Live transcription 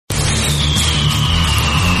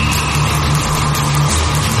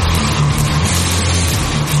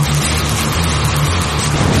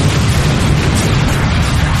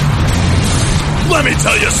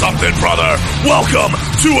tell you something, brother. Welcome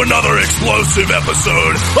to another explosive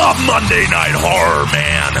episode of Monday Night Horror,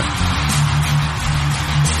 man.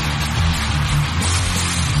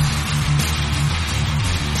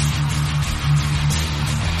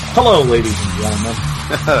 Hello, ladies and gentlemen.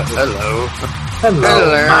 Hello.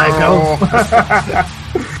 Hello, Michael.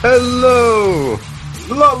 Hello.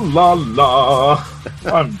 La la la.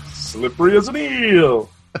 I'm slippery as an eel.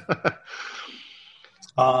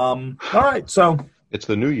 All right, so It's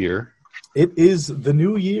the new year. it is the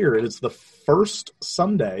new year. It is the first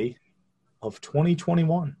Sunday of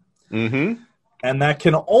 2021. Mm-hmm. And that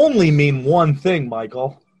can only mean one thing,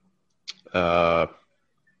 Michael.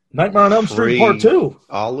 Nightmare on Elm Street Free Part 2.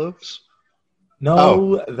 Olives?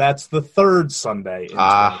 No, that's the third Sunday in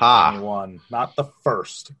Aha. 2021, not the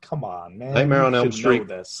first. Come on, man. Nightmare on You Elm should Street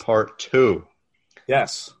know this. Part 2,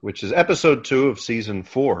 Yes. which is episode 2 of season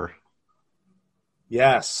 4,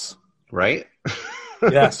 Yes. right?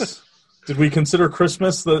 Yes. Did we consider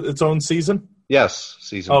Christmas its own season? Yes,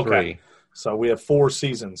 season 3. So we have 4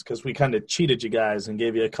 seasons because we kind of cheated you guys and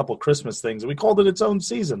gave you a couple Christmas things. We called it its own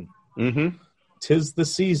season. Mm-hmm. 'Tis the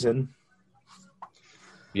season.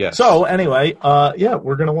 Yes. So anyway,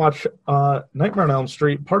 we're going to watch Nightmare on Elm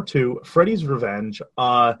Street Part 2, Freddy's Revenge.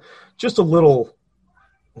 Just a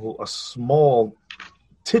small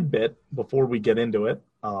tidbit before we get into it.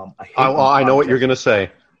 I know what you're going to say.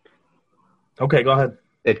 Okay, go ahead.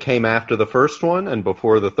 It came after the first one and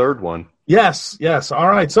before the third one. Yes. All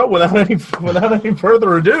right. So without any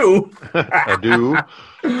further ado, Ado.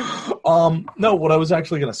 no, what I was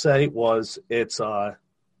actually going to say was it's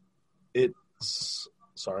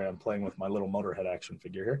sorry, I'm playing with my little Motorhead action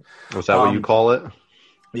figure here. Was that what you call it?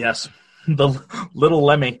 Yes, the little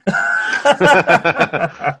Lemmy.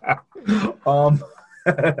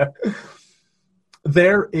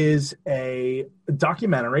 There is a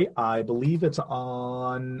documentary, I believe it's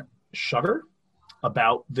on Shudder,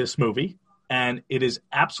 about this movie, and it is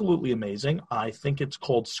absolutely amazing. I think it's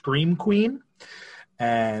called Scream Queen,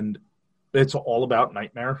 and it's all about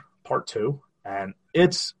Nightmare Part 2, and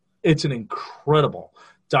it's an incredible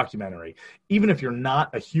documentary. Even if you're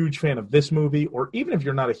not a huge fan of this movie, or even if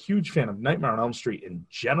you're not a huge fan of Nightmare on Elm Street in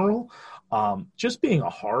general, just being a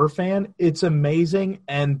horror fan, it's amazing.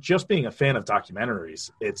 And just being a fan of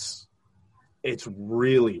documentaries, it's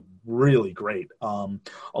really, really great. A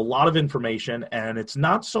lot of information, and it's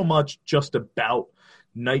not so much just about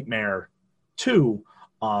Nightmare 2.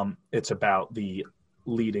 It's about the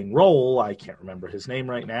leading role. I can't remember his name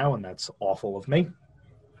right now, and that's awful of me.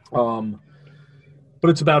 But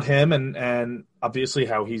it's about him and obviously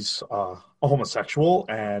how he's a homosexual,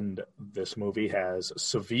 and this movie has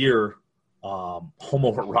severe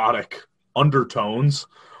homoerotic undertones,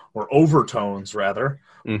 or overtones rather.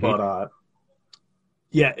 Mm-hmm. But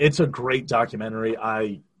yeah, it's a great documentary.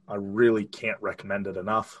 I really can't recommend it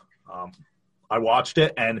enough. I watched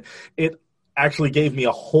it, and it actually gave me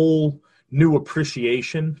a whole new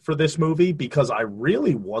appreciation for this movie, because I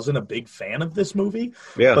really wasn't a big fan of this movie.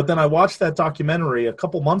 Yeah. But then I watched that documentary a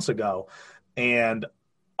couple months ago, and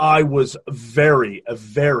I was very,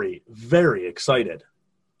 very, very excited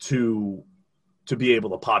to be able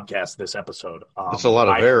to podcast this episode. It's a lot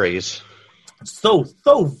of varies. So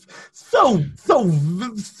very,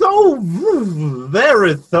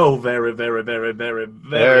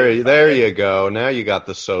 There you go. Now you got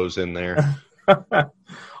the so's in there.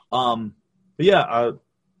 Yeah,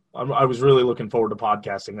 I was really looking forward to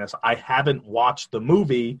podcasting this. I haven't watched the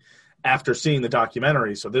movie after seeing the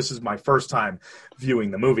documentary, so this is my first time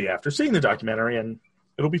viewing the movie after seeing the documentary, and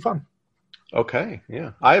it'll be fun. Okay,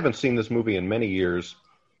 yeah. I haven't seen this movie in many years.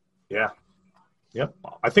 Yeah. Yep.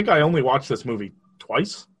 I think I only watched this movie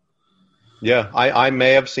twice. Yeah, I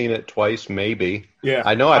may have seen it twice, maybe. Yeah.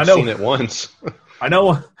 I know I've seen it once. I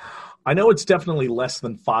know it's definitely less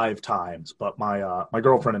than 5 times, but my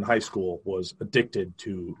girlfriend in high school was addicted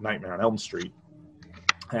to Nightmare on Elm Street.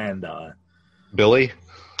 And Billy?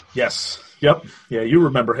 yes. Yep. Yeah, you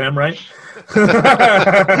remember him, right?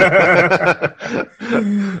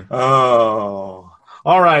 Oh.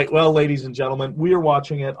 All right. Well, ladies and gentlemen, we are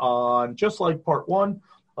watching it on, just like Part 1,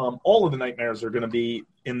 all of the nightmares are going to be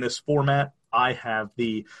in this format. I have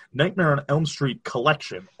the Nightmare on Elm Street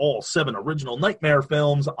collection, all 7 original Nightmare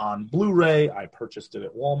films on Blu-ray. I purchased it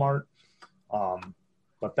at Walmart,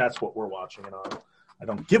 but that's what we're watching it on. I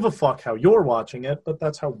don't give a fuck how you're watching it, but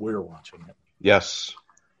that's how we're watching it. Yes.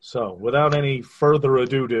 So, without any further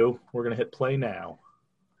ado, we're going to hit play now.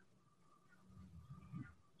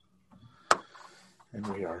 And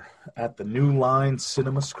we are at the New Line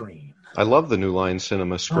Cinema screen. I love the New Line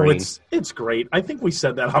Cinema screen. Oh, it's great. I think we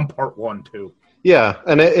said that on Part 1, too. Yeah,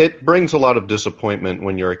 and it brings a lot of disappointment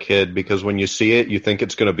when you're a kid because when you see it, you think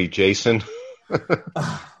it's going to be Jason.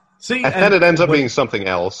 See, and then it ends up being something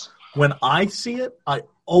else. When I see it, I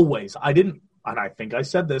didn't, and I think I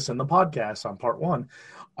said this in the podcast on part 1,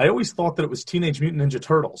 I always thought that it was Teenage Mutant Ninja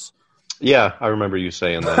Turtles. Yeah, I remember you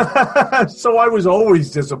saying that. So I was always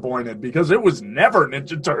disappointed because it was never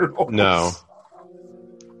Ninja Turtles. No.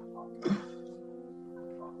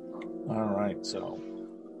 All right, so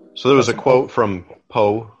there was a quote from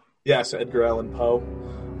Poe. Yes, Edgar Allan Poe.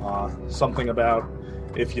 Something about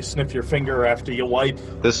if you sniff your finger after you wipe.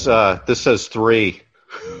 This says 3.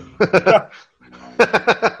 Wait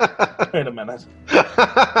a minute.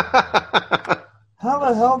 How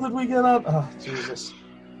the hell did we get up? Oh, Jesus.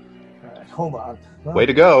 All right, hold on. Way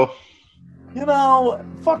to go. You know,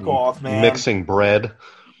 fuck off, man. Mixing bread.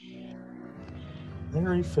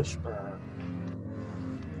 Larry Fishburne.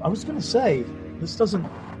 I was going to say, this doesn't...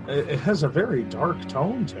 It has a very dark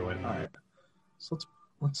tone to it. All right. So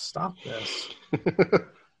let's stop this.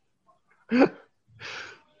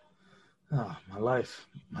 Oh, my life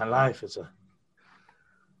is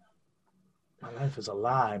a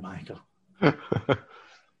lie, Michael.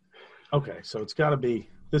 Okay, so this has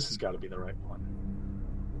got to be the right one.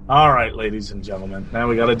 All right, ladies and gentlemen. Now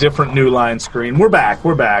we got a different New Line screen. We're back.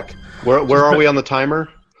 Where are we on the timer?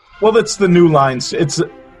 Well, it's the New Lines. It's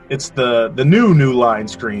the New Line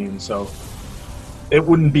screen, so it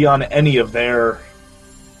wouldn't be on any of their...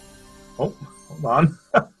 Oh, hold on.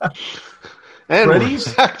 And Freddy's?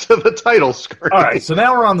 we're back to the title screen. All right, so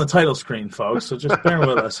now we're on the title screen, folks, so just bear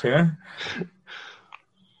with us here.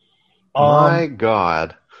 My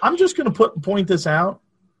God. I'm just going to point this out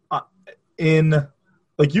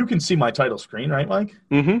you can see my title screen, right, Mike?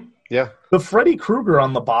 Mm-hmm, yeah. The Freddy Krueger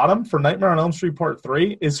on the bottom for Nightmare on Elm Street Part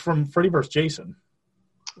 3 is from Freddy vs. Jason.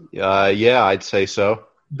 Yeah, I'd say so.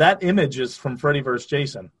 That image is from Freddy vs.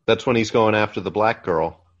 Jason. That's when he's going after the black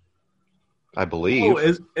girl, I believe. Oh,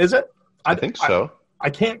 is it? I think so. I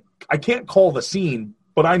can't call the scene,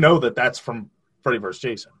 but I know that that's from Freddy vs.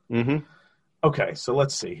 Jason. Mm-hmm. Okay, so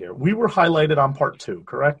let's see here. We were highlighted on Part 2,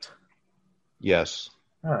 correct? Yes.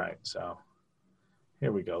 All right, so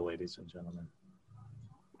here we go, ladies and gentlemen.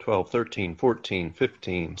 12, 13, 14,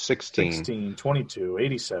 15, 16. 16, 22,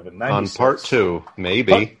 87, 96. On Part 2,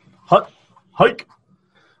 maybe. Hike.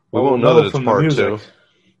 We won't know that it's Part 2.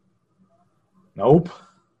 Nope.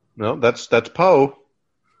 No, that's Poe.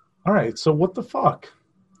 All right, so what the fuck?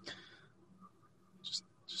 Just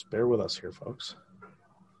bear with us here, folks.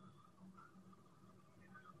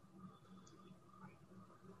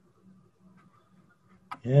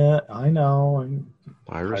 Yeah, I know.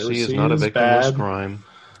 Piracy is not a victimless bad. crime.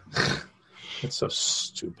 It's so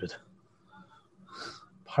stupid.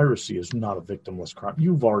 Piracy is not a victimless crime.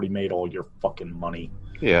 You've already made all your fucking money.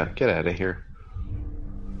 Yeah, get out of here.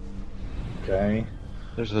 Okay.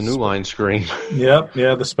 There's the New Line screen. Yep,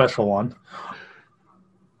 yeah, the special one.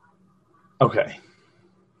 Okay.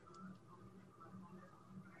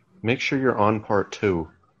 Make sure you're on Part 2.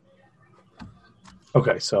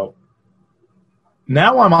 Okay, so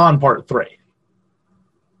now I'm on Part 3.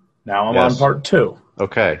 Now I'm on Part 2.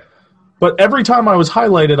 Okay. But every time I was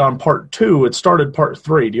highlighted on Part 2, it started Part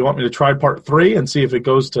 3. Do you want me to try Part 3 and see if it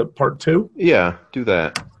goes to Part 2? Yeah, do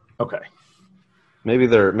that. Okay. Maybe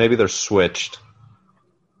they're switched.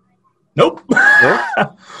 Nope.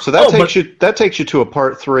 Nope. So that takes you to a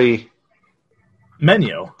Part 3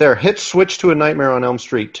 menu. There, hit switch to A Nightmare on Elm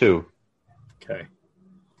Street 2. Okay.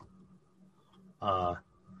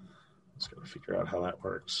 Just got to figure out how that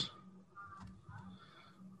works.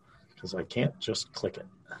 Because I can't just click it.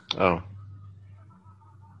 Oh.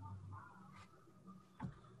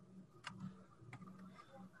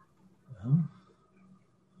 Well,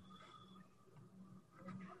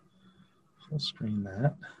 full screen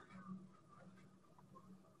that.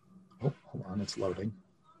 Oh, hold on, it's loading.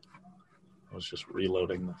 I was just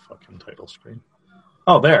reloading the fucking title screen.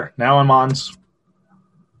 Oh, there. Now I'm on.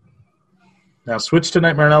 Now switch to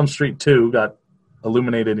Nightmare on Elm Street 2. Got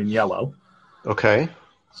illuminated in yellow. Okay.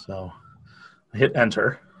 So I hit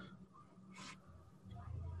enter.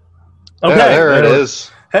 Okay, there it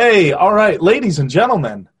is. Hey, all right, ladies and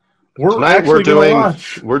gentlemen. Tonight we're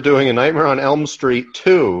doing A Nightmare on Elm Street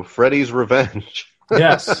 2, Freddy's Revenge.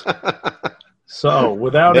 Yes. So,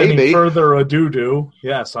 without any further ado,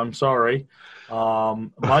 yes, I'm sorry.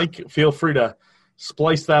 Mike, feel free to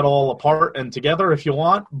splice that all apart and together if you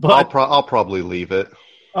want. But I'll probably leave it.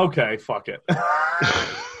 Okay, fuck it.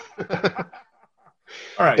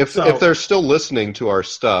 All right. If they're still listening to our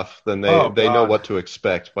stuff, then they know what to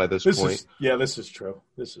expect by this point. This is true.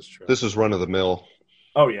 This is true. This is run of the mill.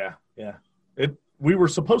 Oh yeah, yeah. we were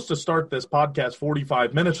supposed to start this podcast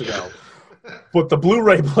 45 minutes ago, but the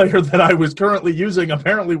Blu-ray player that I was currently using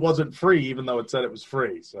apparently wasn't free, even though it said it was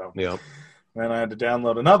free. So Yeah. then I had to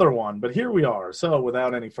download another one. But here we are. So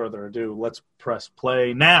without any further ado, let's press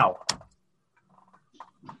play now.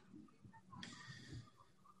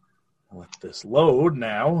 Let this load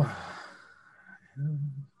now.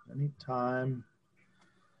 Anytime.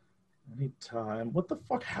 What the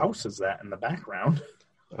fuck house is that in the background?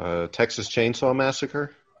 Texas Chainsaw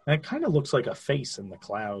Massacre. And it kind of looks like a face in the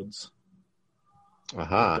clouds.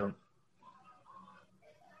 Aha.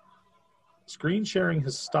 Screen sharing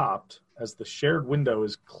has stopped as the shared window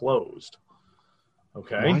is closed.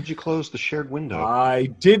 Okay. Why'd you close the shared window? I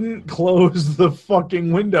didn't close the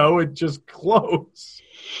fucking window. It just closed.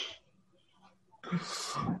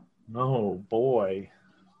 Oh, boy.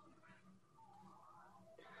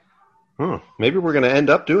 Maybe we're going to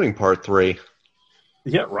end up doing part 3.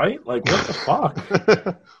 Yeah, right? Like, what the fuck?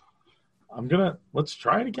 Let's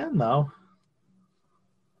try it again, though.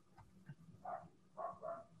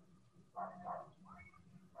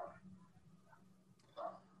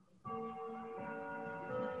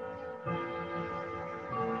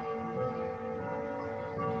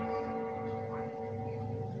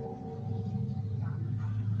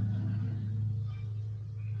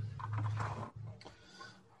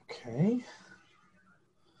 Okay.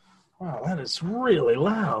 Wow, that is really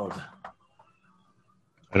loud.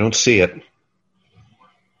 I don't see it.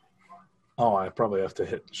 Oh, I probably have to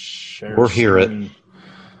hit share. Or hear it. screen.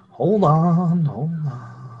 Hold on.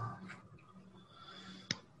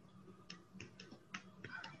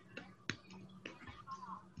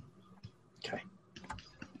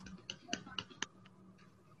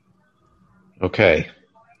 Okay.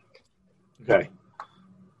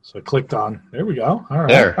 So I clicked on. There we go. All right.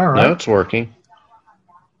 There. All right. Now it's working.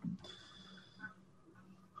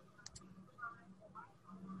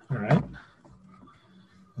 All right.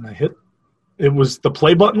 And I hit. The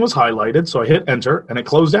play button was highlighted, so I hit enter, and it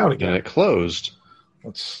closed out again. And it closed.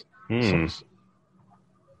 Let's. Hmm.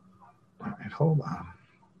 All right, hold on.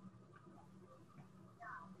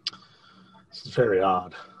 This is very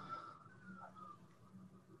odd.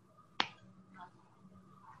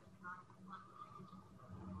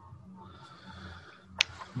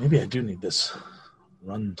 Maybe I do need this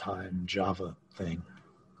runtime Java thing.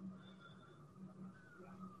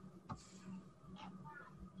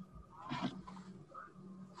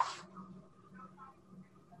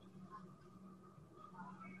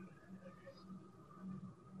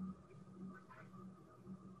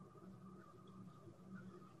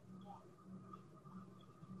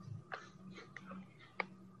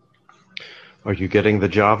 Are you getting the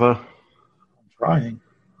Java? I'm trying.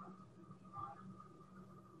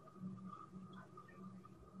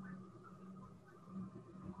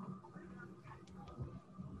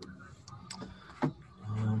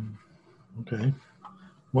 Okay.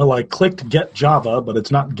 Well, I clicked Get Java, but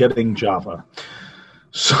it's not getting Java.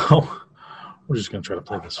 So we're just going to try to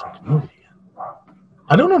play this fucking movie again.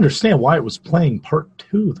 I don't understand why it was playing part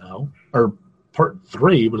 2, though. Or part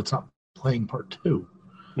 3, but it's not playing part 2.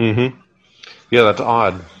 Mm-hmm. Yeah, that's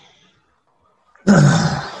odd.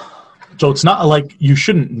 So it's not like you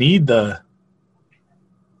shouldn't need the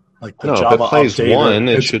Java if it plays updater. one,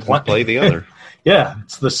 it It's should play the other. Yeah,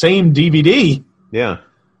 it's the same DVD. Yeah.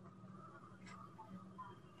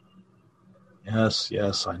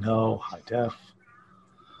 Yes, I know. High def.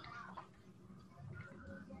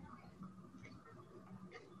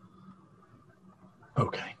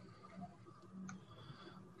 Okay.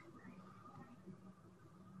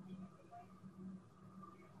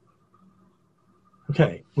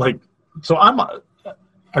 Okay, so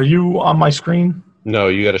are you on my screen? No,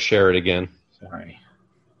 you got to share it again. Sorry.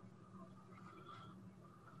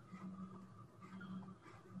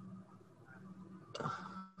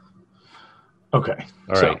 Okay.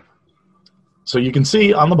 All right. So you can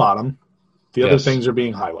see on the bottom, the other Yes. things are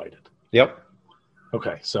being highlighted. Yep.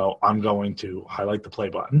 Okay, so I'm going to highlight the play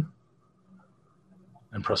button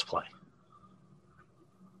and press play.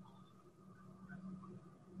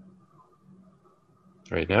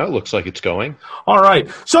 Right now, it looks like it's going. All right.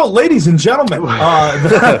 So, ladies and gentlemen,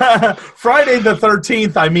 Friday the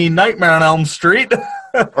 13th, Nightmare on Elm Street.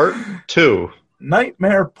 Part 2.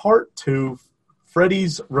 Nightmare Part 2,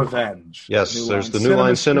 Freddy's Revenge. Yes, there's the New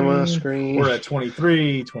Line Cinema screen. We're at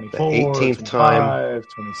 23, 24, The 18th 25,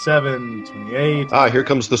 27, 28. Ah, here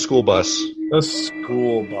comes the school bus. The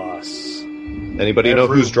school bus. Anybody know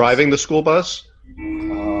who's driving the school bus? I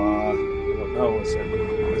don't know. Is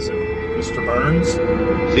it Mr. Burns?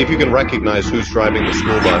 See if you can recognize who's driving the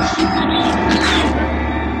school bus.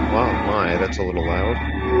 Wow, my, that's a little loud.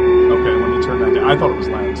 Okay, let me turn that down. I thought it was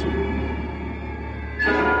loud too.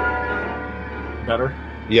 Better?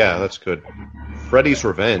 Yeah, that's good. Freddy's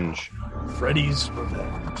Revenge. Freddy's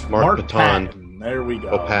Revenge. Mark Patton. There we go.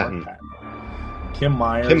 Oh, Patton. Mark Patton. Kim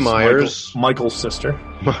Myers. Kim Myers. Michael's sister.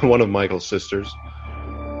 One of Michael's sisters.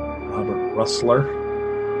 Robert Russler.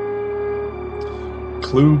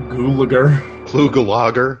 Clu Gulager. Clu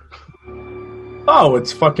Gulager. Oh,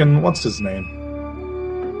 it's fucking, what's his name?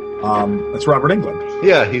 It's Robert Englund.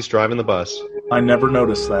 Yeah, he's driving the bus. I never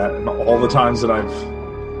noticed that in all the times that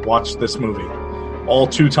I've watched this movie. All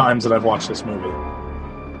 2 times that I've watched this movie.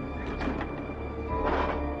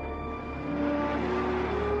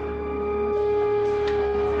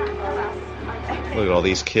 Look at all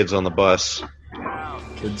these kids on the bus.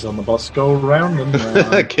 Kids on the bus go around and...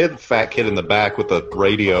 Fat kid in the back with the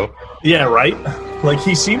radio. Yeah, right? Like,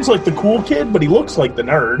 he seems like the cool kid, but he looks like the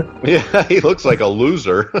nerd. Yeah, he looks like a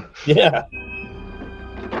loser. Yeah.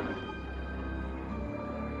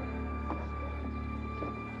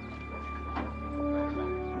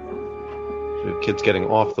 The kid's getting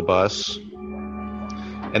off the bus.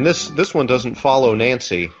 And this one doesn't follow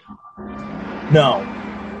Nancy. No.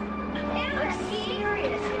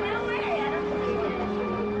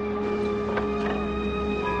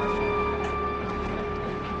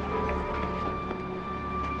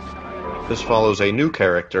 This follows a new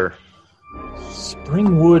character.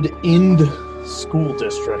 Springwood Ind School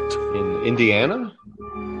District. In Indiana?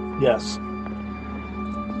 Yes.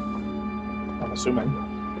 I'm assuming.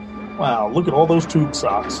 Wow, look at all those tube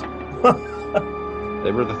socks.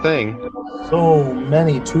 They were the thing. So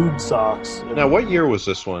many tube socks. Now, what year was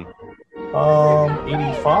this one?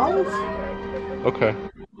 85? Okay.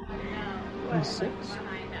 86?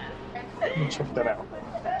 Let me check that out.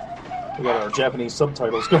 We got our Japanese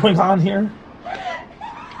subtitles going on here.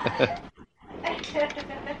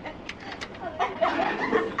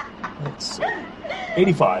 Let's see.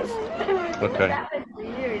 85. Okay.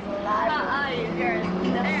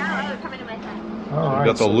 All right,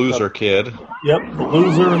 Got the loser kid. Yep, the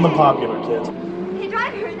loser and the popular kid. Hey,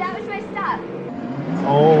 driver, that was my stop.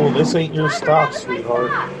 Oh, this ain't your stop,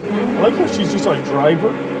 sweetheart. I like how she's just like,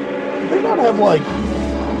 driver. Did they not have, like,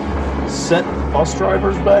 set bus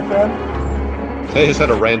drivers back then? They just had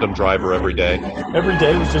a random driver every day. Every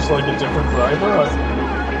day was just like a different driver?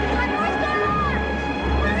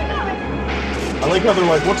 I like how they're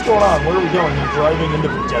like, what's going on? Where are we going? You're driving into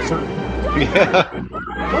the desert? Yeah.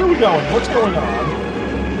 Where are we going? What's going on?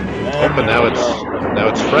 Oh, but now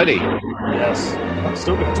it's Freddy. Yes. I'm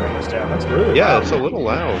still going to turn this down. That's really Yeah, loud. it's a little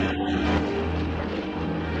loud.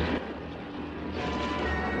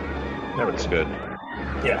 Never It's good.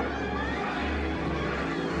 Yeah.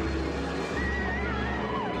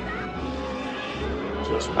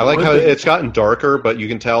 I like how it's gotten darker, but you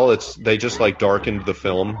can tell they just like darkened the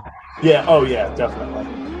film. Yeah, oh yeah, definitely.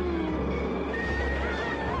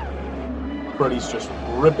 Freddy's just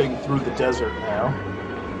ripping through the desert now.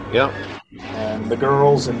 Yeah. And the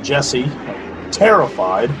girls and Jesse are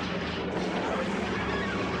terrified.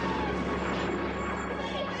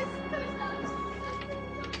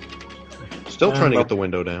 Still trying to get the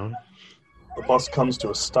window down. The bus comes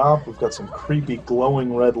to a stop. We've got some creepy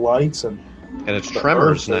glowing red lights and it's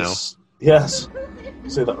tremors now. Yes.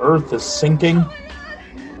 See, the earth is sinking.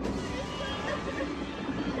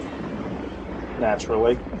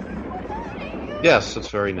 Naturally. Yes, it's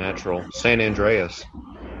very natural. San Andreas.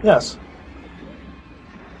 Yes.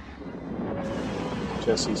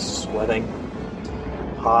 Jesse's sweating.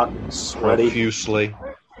 Hot, sweaty. Profusely.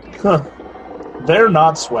 Huh. They're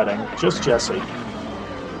not sweating, just Jesse.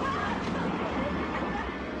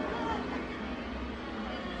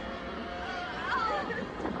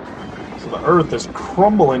 So the earth is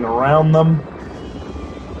crumbling around them.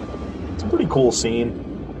 It's a pretty cool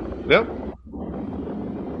scene. Yep.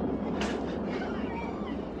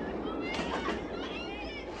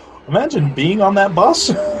 Imagine being on that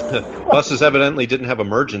bus. Buses evidently didn't have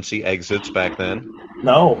emergency exits back then.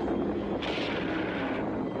 No.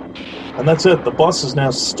 And that's it. The bus is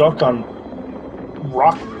now stuck on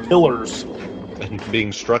rock pillars. And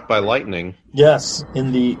being struck by lightning. Yes,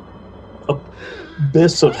 in the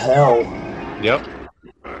abyss of hell. Yep.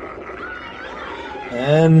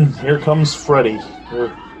 And here comes Freddy,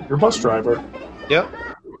 your bus driver. Yep.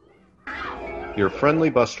 Your friendly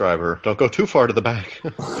bus driver. Don't go too far to the back.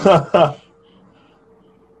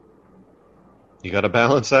 You got to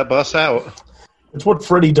balance that bus out. It's what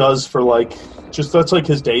Freddy does for, like, that's like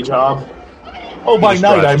his day job. Oh, by just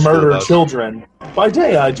night I drives a school murder bus. children. By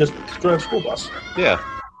day I just drive a school bus. Yeah.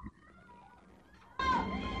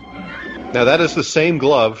 Now that is the same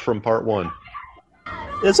glove from part 1.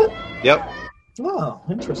 Is it? Yep. Oh,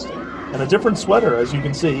 interesting. And a different sweater, as you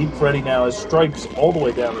can see. Freddy now has stripes all the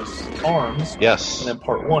way down his arms. Yes. And in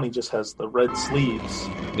part 1, he just has the red sleeves.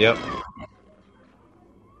 Yep.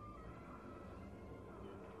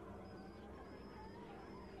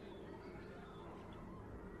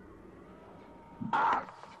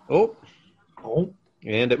 Oh. Oh.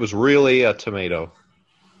 And it was really a tomato.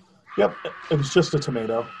 Yep, it was just a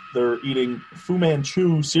tomato. They're eating Fu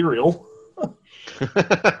Manchu cereal.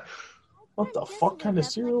 What the fuck kind of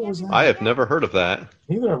cereal was that? I have never heard of that.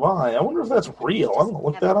 Neither have I. I wonder if that's real. I'm going to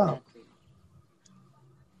look that up.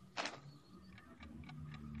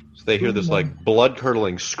 So they hear this like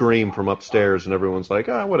blood-curdling scream from upstairs, and everyone's like,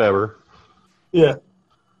 whatever. Yeah.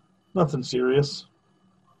 Nothing serious.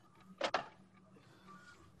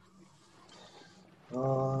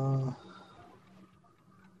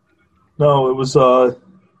 No,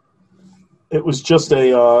 it was just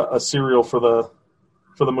a cereal for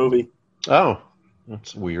the movie. Oh,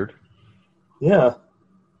 that's weird. Yeah.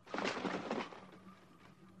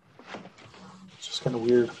 It's just kind of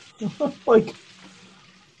weird. Like,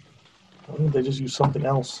 why didn't they just use something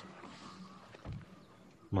else?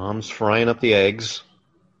 Mom's frying up the eggs.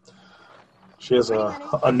 She has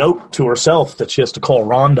a note to herself that she has to call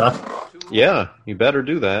Rhonda. Yeah, you better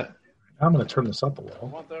do that. I'm going to turn this up a little.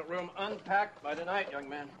 I want that room unpacked by tonight, young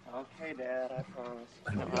man. Okay, Dad, I promise.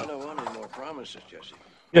 I don't want any more promises, Jesse.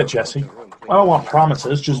 Yeah, Jesse. I don't want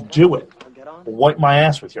promises. Just do it. Wipe my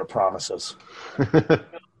ass with your promises.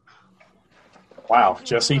 Wow,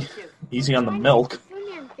 Jesse. Easy on the milk.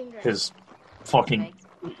 His fucking,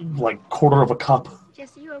 like, quarter of a cup.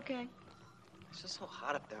 Jesse, you okay? It's just so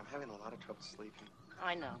hot up there. I'm having a lot of trouble sleeping.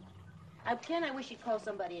 I know. Ken, I wish you'd call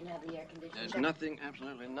somebody and have the air conditioning. There's nothing,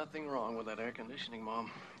 absolutely nothing wrong with that air conditioning,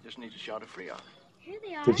 Mom. Just needs a shot of Freon. Here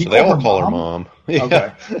they are. Did he So they all her call her mom. Yeah.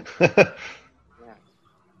 Okay. Yeah.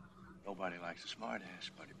 Nobody likes a smart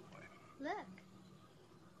ass, buddy boy. Look.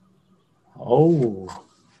 Oh,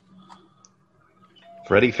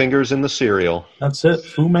 Freddy fingers in the cereal. that's it.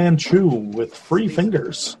 Fu Manchu with free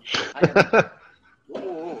fingers.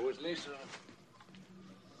 Oh, it's Lisa.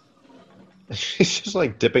 She's just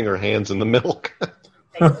like dipping her hands in the milk.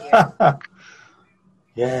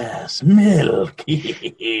 Yes, milk.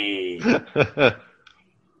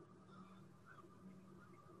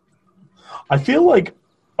 I feel like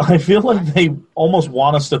they almost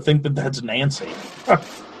want us to think that that's Nancy.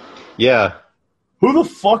 Yeah. Who the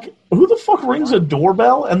fuck rings a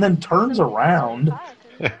doorbell and then turns around?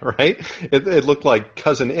 Right? It looked like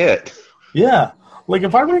Cousin It. Yeah. Like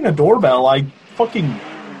if I ring a doorbell, I fucking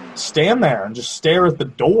stand there and just stare at the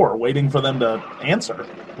door waiting for them to answer.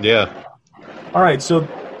 Yeah. All right, so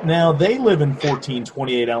now they live in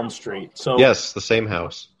 1428 Elm Street. So Yes, the same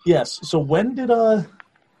house. Yes. So when did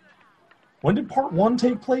part 1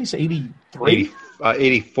 take place? 83?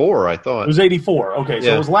 84, I thought. It was 84. Okay, so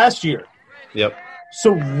Yeah. it was last year. Yep.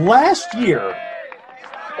 So last year,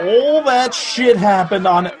 all that shit happened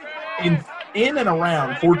in and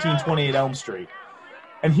around 1428 Elm Street.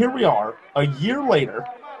 And here we are, a year later,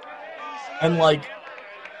 and like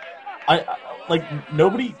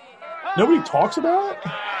nobody talks about it?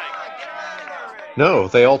 No,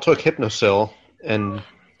 they all took Hypnosil, and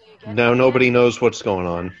now nobody knows what's going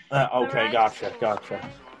on. Okay, gotcha.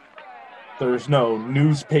 There's no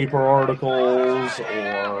newspaper articles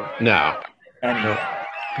or No. anything.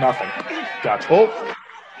 Nothing. Gotcha. Oh,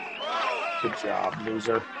 Good job,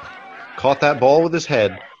 loser. caught that ball with his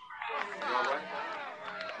head.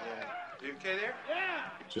 You okay there?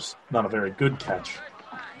 Just not a very good catch.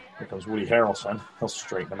 Here comes Woody Harrelson. He'll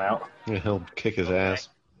straighten him out. Yeah, he'll kick his ass.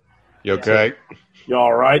 You okay? You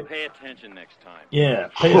all right? Pay attention next time. Yeah,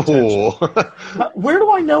 pay attention. Oh. Where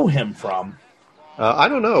do I know him from? I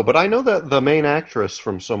don't know, but I know that the main actress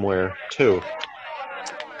from somewhere, too.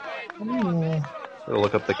 Yeah, Gotta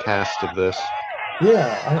look up the cast of this.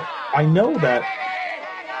 I know that.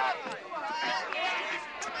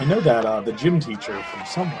 I know that the gym teacher from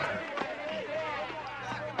somewhere.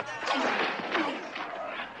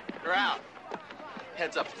 You're out.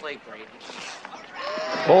 Heads up, plate, Brady.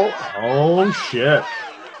 Oh shit!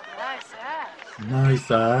 Nice ass.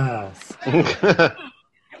 Nice ass.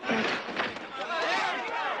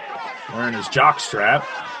 Wearing his jock strap.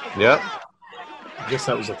 Yep. I guess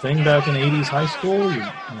that was a thing back in 80s high school. You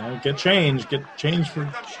know, get change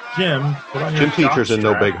for gym. Put on your Gym teacher's jock in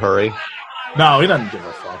no strap. big hurry. No, he doesn't give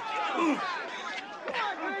a fuck.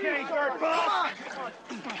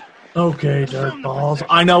 Okay, dirt balls.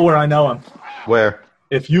 I know where I know him. Where?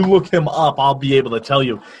 If you look him up, I'll be able to tell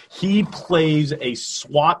you. He plays a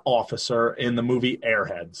SWAT officer in the movie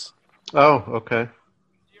Airheads. Oh, okay.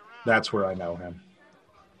 That's where I know him.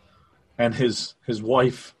 And his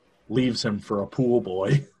wife leaves him for a pool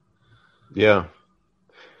boy. Yeah.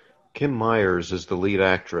 Kim Myers is the lead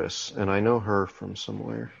actress, and I know her from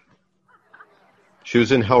somewhere. She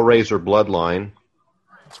was in Hellraiser Bloodline.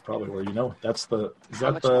 That's probably where you know. That's the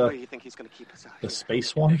How much longer do you think he's going to keep us out the here?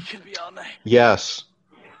 space one? Could be all night. Yes.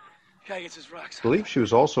 Guy gets his rocks. I believe she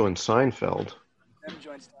was also in Seinfeld. Them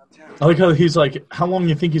joints downtown. I like how he's like, how long do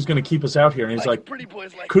you think he's going to keep us out here? And he's like, pretty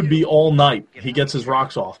boys like could you. be all night. He gets his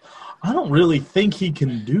rocks off. I don't really think he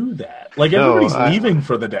can do that. Like, No, everybody's leaving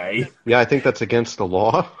for the day. Yeah, I think that's against the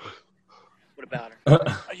law. What about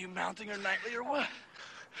her? Are you mounting her nightly or what?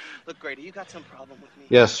 Look, Grady, you got some problem with me?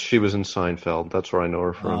 Yes, she was in Seinfeld. That's where I know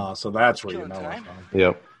her from. So that's where you Killing know her time. from.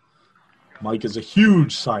 Yep. Mike is a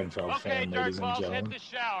huge Seinfeld fan, ladies and gentlemen.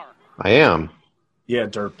 I am. Yeah,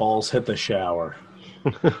 dirtballs, hit the shower.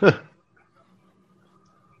 Oh,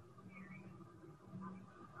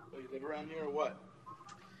 you live around here or what?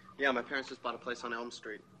 Yeah, my parents just bought a place on Elm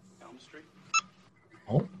Street. Elm Street?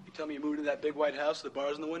 Oh, You tell me you moved to that big white house with the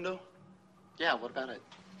bars in the window? Yeah, what about it?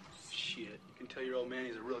 Shit, you can tell your old man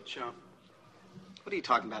he's a real chump. What are you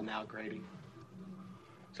talking about now, Grady?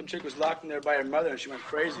 Some chick was locked in there by her mother and she went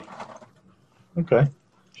crazy. okay.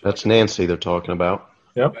 That's Nancy they're talking about.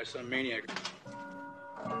 Yep. By some maniac.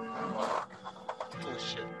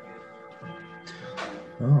 Bullshit.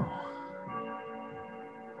 Oh.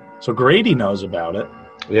 So Grady knows about it.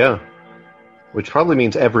 Yeah. Which probably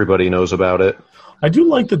means everybody knows about it. I do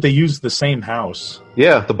like that they use the same house.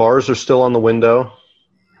 Yeah, the bars are still on the window.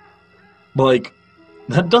 Like,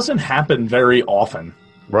 that doesn't happen very often.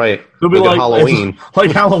 Right. It'll be Like at Halloween. it's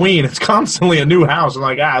like Halloween. It's constantly a new house. And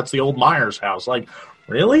like, it's the old Myers house. Like,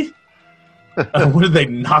 really? What did they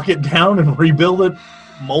knock it down and rebuild it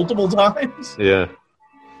multiple times? Yeah.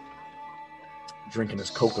 Drinking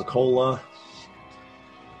his Coca-Cola.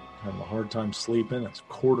 Having a hard time sleeping. It's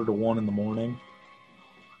 1:45 in the morning.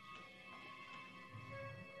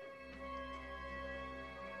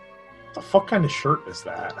 What the fuck kind of shirt is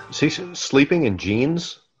that? Is he sleeping in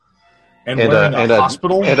jeans? And wearing a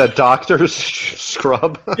hospital? And a doctor's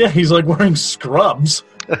scrub? Yeah, he's like wearing scrubs.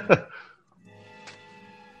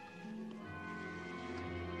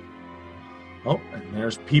 Oh, and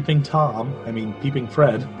there's Peeping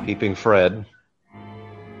Fred. Peeping Fred.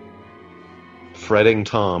 Fretting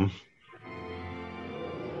Tom.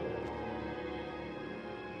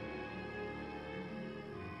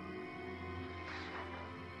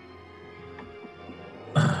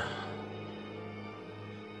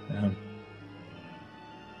 And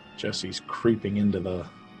Jesse's creeping into the...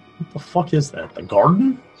 What the fuck is that? The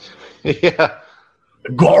garden? Yeah.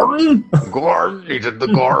 The garden? Garden. He's in the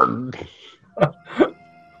garden.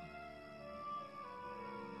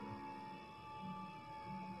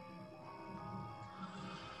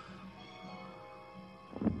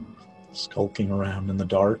 Skulking around in the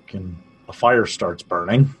dark, and a fire starts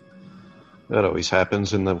burning. That always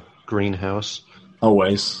happens in the greenhouse.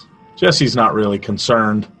 Always. Jesse's not really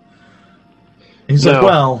concerned. He's No. like,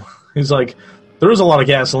 well, there is a lot of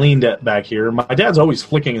gasoline back here. My dad's always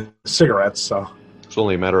flicking cigarettes, so... It's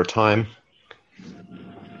only a matter of time.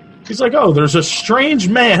 He's like, oh, there's a strange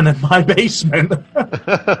man in my basement.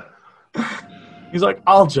 He's like,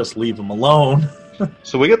 I'll just leave him alone.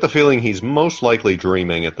 So we get the feeling he's most likely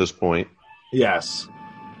dreaming at this point. Yes.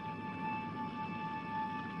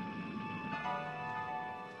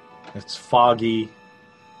 It's foggy.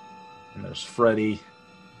 And there's Freddy.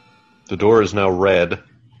 The door is now red.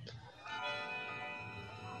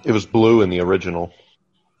 It was blue in the original.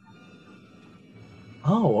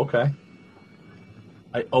 Oh, okay.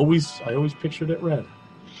 I always pictured it red.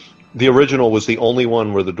 The original was the only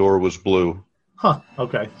one where the door was blue. Huh,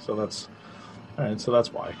 okay. So that's... Alright, so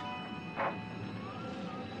that's why.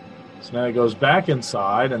 So now he goes back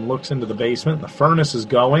inside and looks into the basement. And the furnace is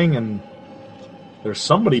going, and there's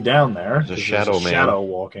somebody down there. There's a shadow man. Shadow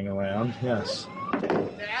walking around, yes.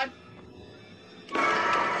 Dad?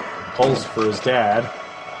 Pulls for his dad.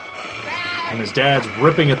 And his dad's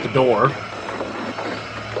ripping at the door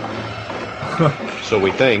So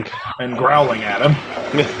we think. and growling at him.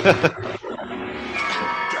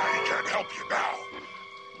 Daddy can't help you now.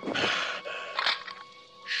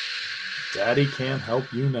 Daddy can't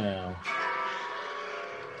help you now.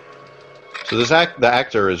 So the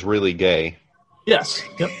actor is really gay. Yes.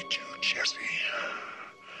 Yep. Me too, Jesse.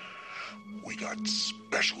 We got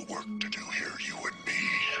special work to do here, you and me.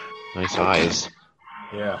 Nice eyes.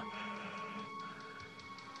 Yeah.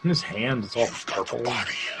 And his hand is all You've got the purple.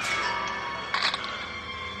 body.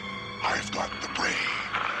 I've got the brain.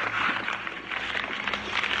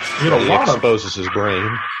 He had a He lot of... exposes his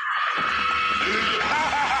brain.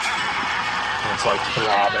 It's like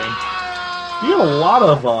throbbing. You get a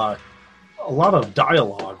lot of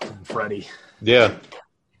dialogue from Freddy. Yeah.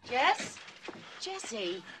 Jess?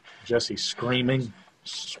 Jesse. Jesse screaming,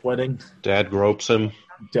 sweating. Dad gropes him.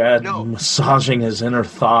 Dad massaging his inner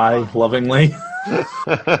thigh lovingly.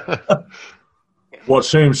 What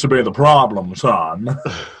seems to be the problem, son?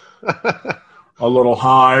 A little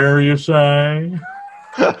higher, you say?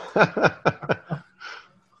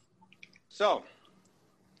 So,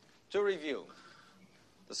 to review,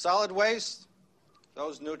 the solid waste,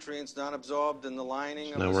 those nutrients not absorbed in the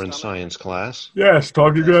lining of Now the we're in stomach, science class. Yes,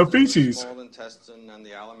 talking about the feces. small intestine and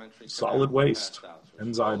the alimentary Solid canal waste. passed out through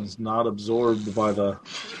Enzymes not absorbed by the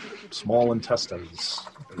small intestines.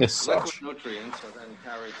 and Liquid such. nutrients are then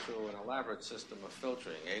carried through an elaborate system of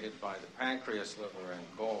filtering, aided by the pancreas, liver,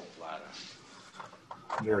 and gallbladder.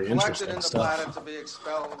 Very Collected interesting in the stuff. bladder to be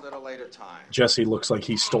expelled at a later time. Jesse looks like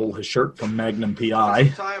he stole his shirt from Magnum This PI.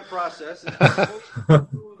 entire process is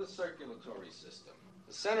through the circulatory system,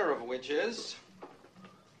 the center of which is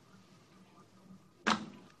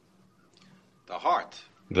the heart.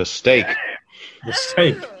 The steak. The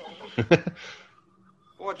steak.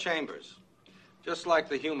 4 chambers, just like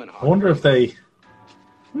the human I heart. wonder if they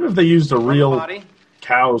used a From the real body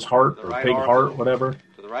cow's heart The or right pig auricle. heart, whatever.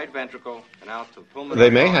 to the right ventricle and out to the pulmonary.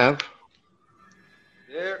 They may artery. have.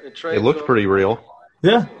 There, it It trades looked over pretty real.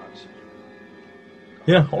 Yeah.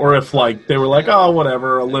 Yeah, or if like they were like, oh,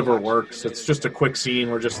 whatever, a liver works. It's just a quick scene.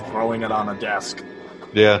 We're just throwing it on a desk.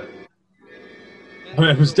 Yeah. I mean,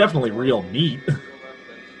 it was definitely real meat.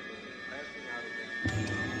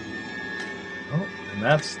 Oh, and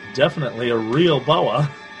that's definitely a real boa.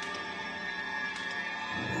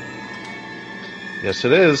 Yes,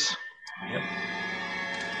 it is. Yep.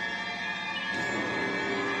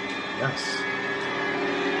 Yes.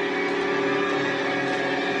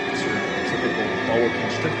 It's your typical boa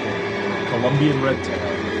constrictor, or Colombian red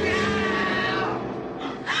tail.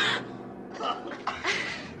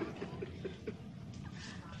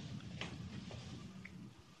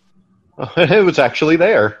 It was actually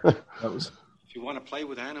there. That was If you want to play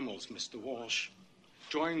with animals, Mr. Walsh,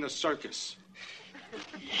 join the circus.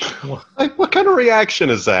 Like, what kind of reaction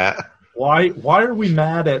is that? why are we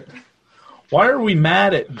mad at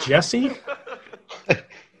Jesse?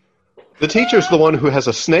 The teacher's the one who has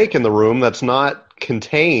a snake in the room that's not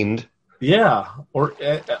contained. Yeah, or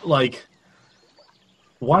like,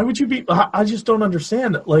 why would you be? I just don't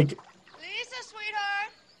understand. Like, Lisa,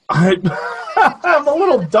 sweetheart. I'm a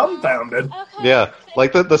little dumbfounded. Okay. Yeah,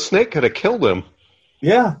 like the snake could have killed him.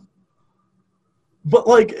 Yeah, but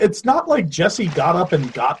like, it's not like Jesse got up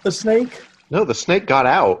and got the snake. No, the snake got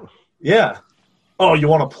out. Yeah. Oh, you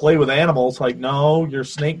want to play with animals? Like, no, your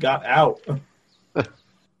snake got out.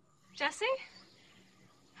 Jesse?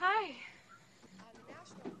 Hi.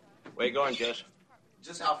 Where you going, Jess?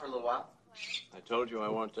 Just out for a little while. I told you I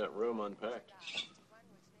want that room unpacked.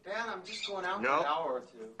 Dan, I'm just going out No. for an hour or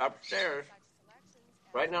two. Upstairs.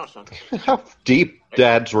 Right now, son. How deep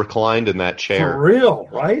Dad's reclined in that For chair. real,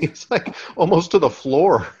 right? It's like almost to the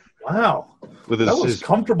floor Wow. with That was his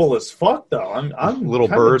comfortable as fuck, though. I'm little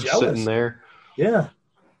kinda bird jealous. sitting there. Yeah.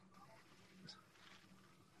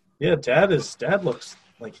 Yeah, Dad looks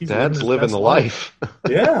like he's Dad's living his the best life.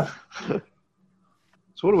 Yeah.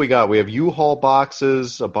 So what do we got? We have U-Haul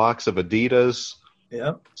boxes, a box of Adidas,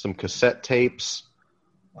 Yep. some cassette tapes.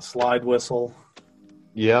 A slide whistle.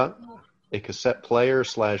 Yeah. A cassette player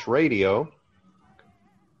 / radio.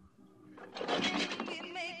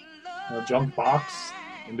 A junk box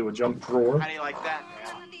into a junk drawer. How do you like that,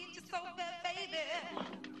 Dad?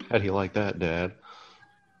 How do you like that, Dad?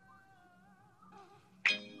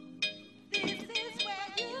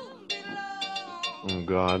 Oh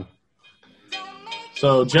God.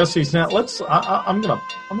 So Jesse's now. I'm gonna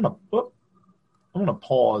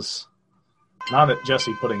pause. Not at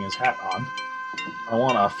Jesse putting his hat on. I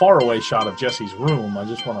want a faraway shot of Jesse's room. I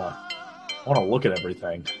just want to look at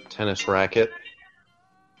everything. Tennis racket.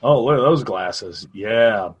 Oh, look at those glasses.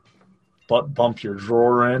 Yeah. Butt bump your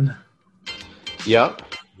drawer in. Yep.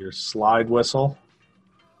 Your slide whistle.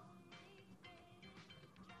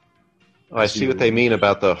 I see what they mean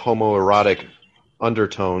about the homoerotic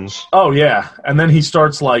undertones. Oh, yeah. And then he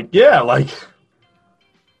starts like, yeah, like...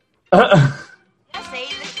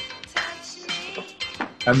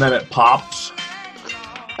 and then it pops.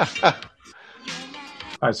 All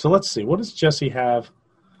right, so let's see. What does Jesse have?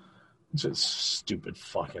 It's a stupid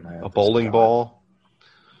fucking... A bowling ball.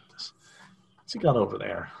 What's he got over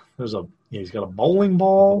there? He's got a bowling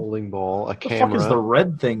ball. Bowling ball. A What the camera. fuck is the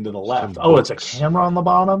red thing to the left? Some Oh, it's a books. camera on the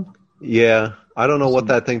bottom? Yeah. I don't know what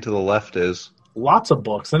that thing to the left is. Lots of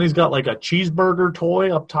books. Then he's got like a cheeseburger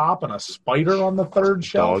toy up top and a spider on the third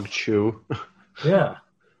shelf. Dog chew. Yeah.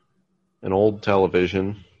 An old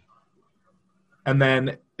television. And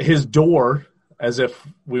then his door, as if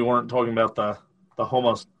we weren't talking about the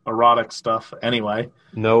homoerotic stuff anyway.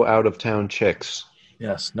 No out-of-town chicks.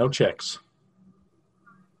 Yes, no chicks.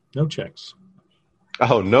 No chicks.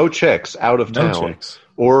 Oh, no chicks out of No town. chicks.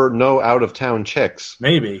 Or no out-of-town chicks.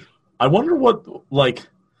 Maybe. I wonder what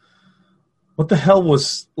the hell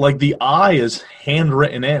was, like, the I is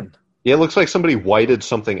handwritten in. Yeah, it looks like somebody whited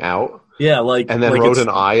something out. Yeah, like... And then like wrote an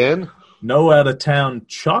I in. No out-of-town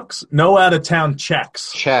chucks? No out-of-town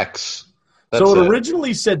checks. Checks. So it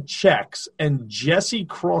originally said checks, and Jesse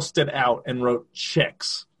crossed it out and wrote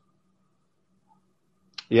chicks.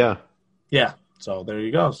 Yeah. Yeah, so there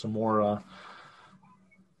you go. Some more...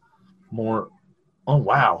 Oh,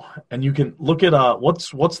 wow. And you can look at...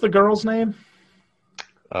 what's the girl's name?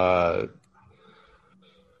 The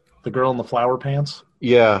girl in the flower pants?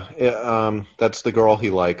 Yeah, that's the girl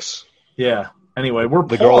he likes. Yeah. Anyway, we're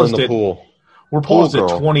the girl in the pool. We're paused at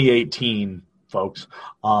 2018, folks.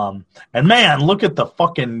 And man, look at the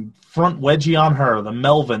fucking front wedgie on her, the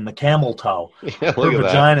Melvin, the camel toe. Yeah, her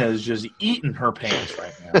vagina is just eating her pants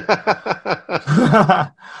right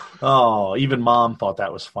now. Oh, even Mom thought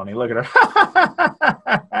that was funny. Look at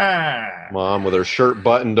her. Mom with her shirt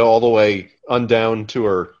buttoned all the way undown to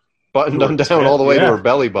her, buttoned undown all the way to her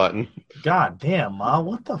belly button. God damn, Mom,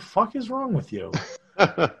 what the fuck is wrong with you?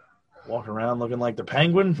 Walk around looking like the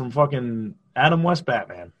Penguin from fucking Adam West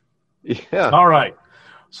Batman. Yeah. All right.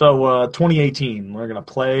 So 2018, we're going to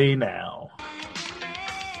play now.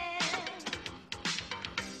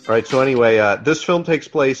 All right, so anyway, this film takes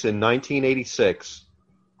place in 1986.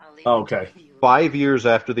 Oh, okay. 5 years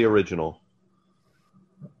after the original.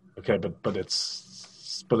 Okay, but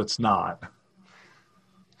it's not.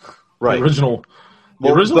 Right. The original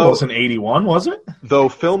wasn't 81, was it? Though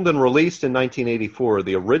filmed and released in 1984,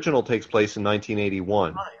 the original takes place in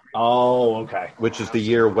 1981. Oh, okay. Which is the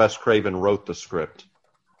year Wes Craven wrote the script.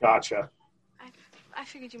 Gotcha. I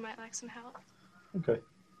figured you might like some help. Okay.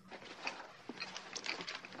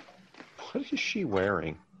 What is she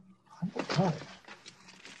wearing? Oh.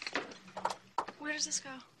 Where does this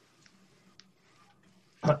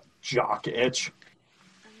go? Jock itch.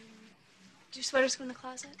 Do your sweaters go in the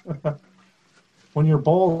closet? When your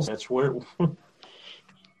balls itch, where?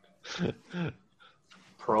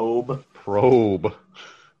 Probe. What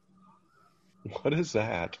is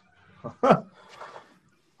that?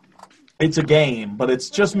 It's a game, but it's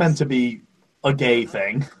just meant to be a gay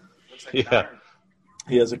thing. Yeah.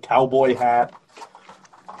 He has a cowboy hat.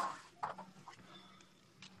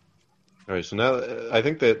 All right, so now I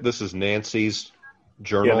think that this is Nancy's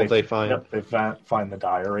journal they find. Yep, they find the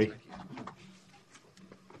diary.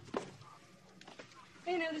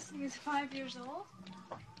 I know this thing is 5 years old.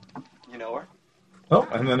 You know her? Oh,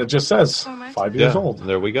 and then it just says 5 years old.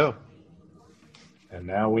 There we go. And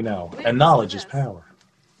now we know. And knowledge is power.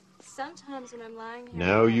 Sometimes when I'm lying here,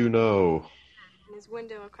 Now you know. in his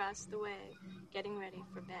window across the way, getting ready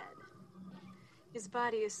for bed. His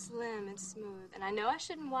body is slim and smooth, and I know I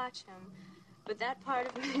shouldn't watch him, but that part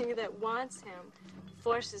of me that wants him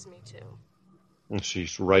forces me to. And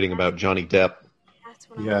she's writing about Johnny Depp. That's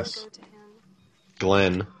when I want to go to him.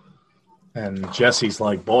 Glenn. And Jesse's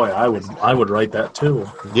like, boy, I would write that too.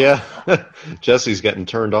 Yeah. Jesse's getting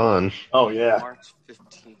turned on. Oh, yeah. March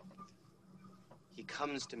 15th. He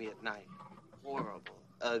comes to me at night. Horrible,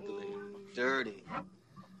 ugly, dirty.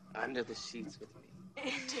 Under the sheets with me.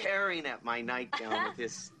 Tearing at my nightgown with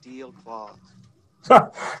his steel claws.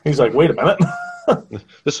 He's like, wait a minute.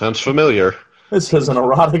 This sounds familiar. This isn't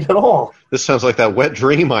erotic at all. This sounds like that wet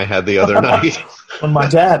dream I had the other night. When my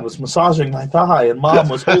dad was massaging my thigh and Mom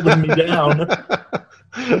was holding me down.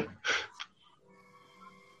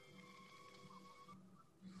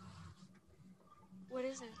 What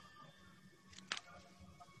is it?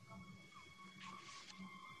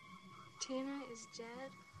 Tina is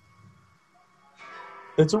dead?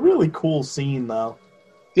 It's a really cool scene, though.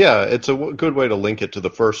 Yeah, it's a good way to link it to the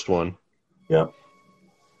first one. Yep.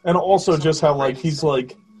 And also just how, like, he's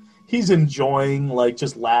enjoying, like,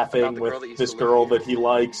 just laughing with this girl that he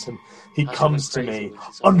likes, and he comes to me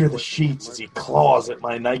under the sheets as he claws at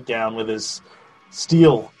my nightgown with his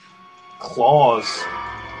steel claws.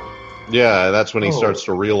 Yeah, that's when he starts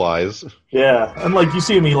to realize. Yeah, and, like, you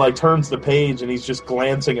see him, he, like, turns the page, and he's just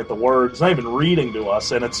glancing at the words, not even reading to us,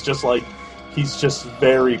 and it's just, like, he's just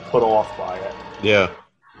very put off by it. Yeah.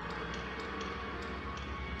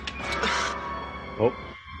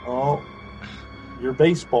 Oh, your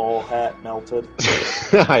baseball hat melted.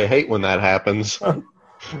 I hate when that happens. I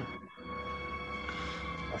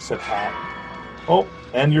said hat. Oh,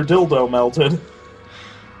 and your dildo melted.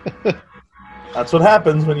 That's what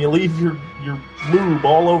happens when you leave your lube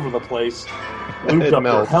all over the place. Lubed up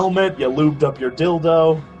your helmet, you lubed up your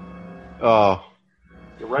dildo. Oh.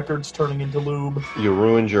 Your record's turning into lube. You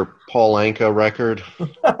ruined your Paul Anka record.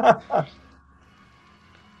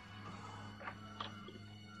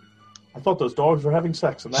 I thought those dogs were having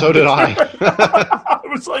sex. In that So did I. I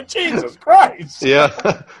was like, Jesus Christ.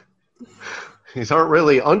 Yeah. These aren't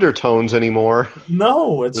really undertones anymore.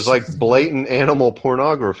 No, it's... There's like blatant animal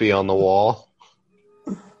pornography on the wall.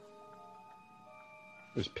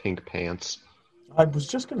 There's pink pants. I was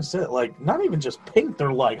just going to say, like, not even just pink,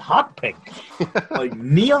 they're like hot pink. Like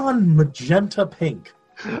neon magenta pink.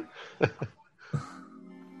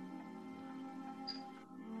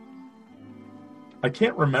 I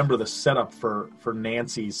can't remember the setup for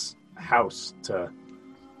Nancy's house to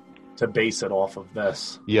base it off of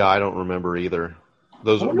this. Yeah, I don't remember either.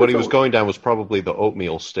 What he was going down was probably the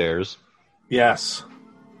oatmeal stairs. Yes.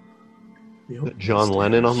 John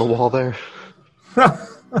Lennon on the wall there.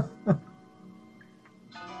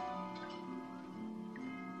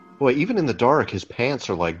 Boy, even in the dark, his pants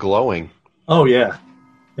are like glowing. Oh, yeah.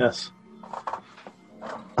 Yes.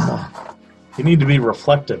 He needed to be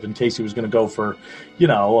reflective in case he was going to go for, a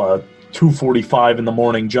 2:45 in the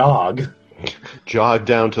morning jog. Jog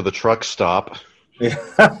down to the truck stop.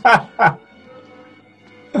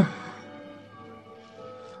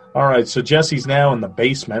 All right, so Jesse's now in the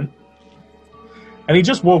basement. And he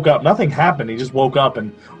just woke up. Nothing happened. He just woke up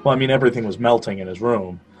and, everything was melting in his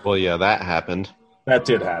room. Well, yeah, that happened. That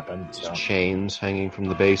did happen. So. Chains hanging from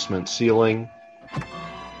the basement ceiling.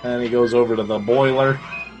 And he goes over to the boiler.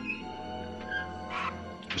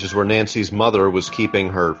 Which is where Nancy's mother was keeping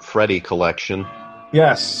her Freddy collection.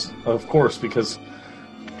 Yes, of course, because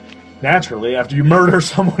naturally, after you murder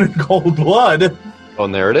someone in cold blood... Oh,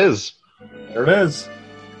 and there it is. There it is.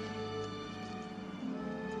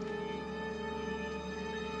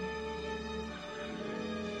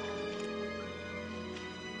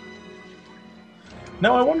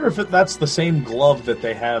 Now, I wonder if that's the same glove that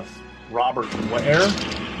they have Robert wear,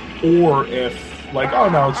 or if, oh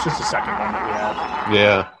no, it's just a second one that we have.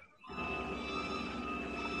 Yeah.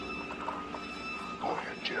 Go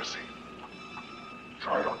ahead, Jesse.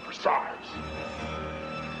 Try it on for size.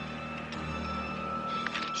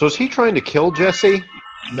 So is he trying to kill Jesse?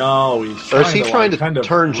 No, he's Or is he trying to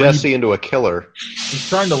turn Jesse into a killer? He's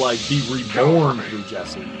trying to, be reborn through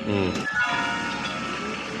Jesse. Mm.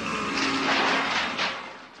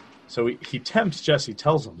 So he tempts Jesse,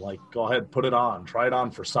 tells him, go ahead, put it on. Try it on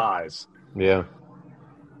for size. Yeah.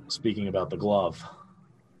 Speaking about the glove.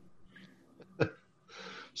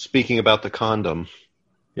 Speaking about the condom.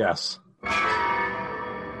 Yes.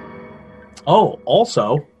 Oh,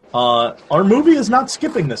 also, our movie is not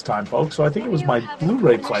skipping this time, folks, so I think it was my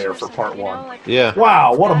Blu-ray player for part one. Yeah.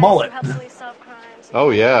 Wow, what a mullet.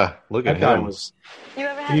 Oh, yeah. Look at that guy him.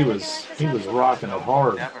 He was rocking it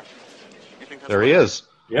hard. There he is.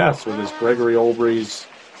 Yes, with his Gregory Olbrys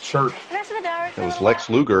shirt. That was Lex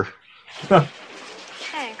Luger.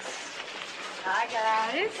 Thanks. Hi,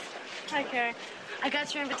 guys. Hi, Carrie. I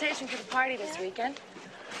got your invitation for the party this weekend.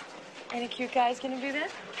 Any cute guys gonna be there?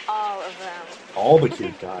 All of them. All the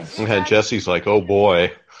cute guys. And Jesse's like, oh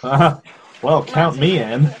boy. Well, count me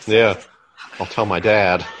in. Yeah. I'll tell my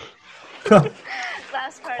dad.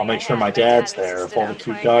 I'll make sure my dad's there if all the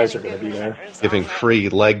cute guys are going to be there. Giving free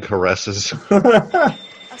leg caresses.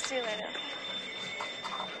 I'll see you later.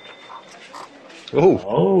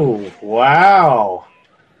 Oh, wow.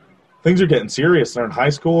 Things are getting serious. They're in high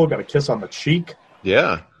school. Got a kiss on the cheek.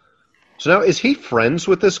 Yeah. So now, is he friends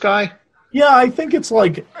with this guy? Yeah, I think it's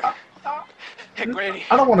Hey, Grady.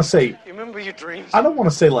 I don't want to say... You remember your dreams? I don't want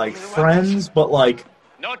to say, friends, but,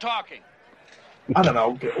 No talking. I don't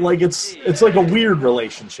know. It's like a weird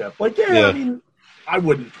relationship. Yeah. I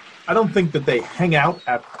don't think that they hang out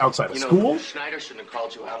outside of school. Schneider shouldn't have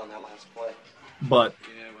called you out on that last play. But...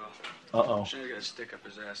 Yeah, well... Uh-oh. Schneider got a stick up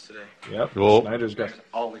his ass today. Yep. Cool. Schneider's got...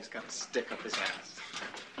 Always got to stick up his ass.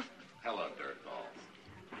 Hello,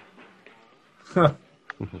 dirtballs.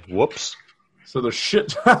 Whoops. So they're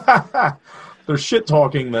shit... they're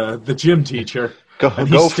shit-talking the gym teacher. Go fuck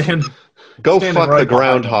the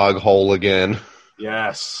groundhog hole again.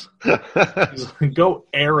 Yes. Go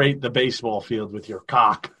aerate the baseball field with your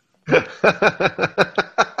cock.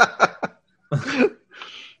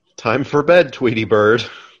 Time for bed, Tweety Bird.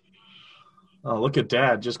 Oh, look at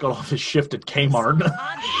Dad. Just got off his shift at Kmart.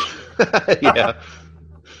 Yeah.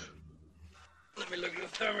 Let me look at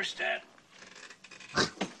the thermostat.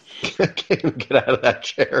 Can't even get out of that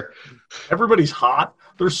chair. Everybody's hot.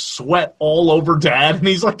 There's sweat all over Dad, and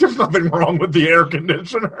he's like, there's nothing wrong with the air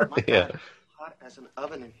conditioner. Yeah. Hot as an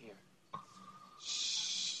oven in here.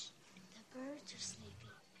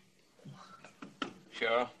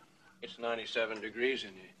 Sure. It's 97 degrees in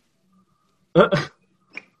here.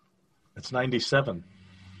 It's 97.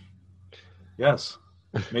 Yes.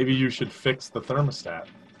 Maybe you should fix the thermostat.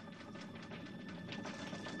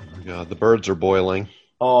 Oh God, the birds are boiling.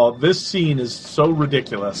 Oh, this scene is so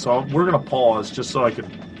ridiculous. So we're going to pause just so I could...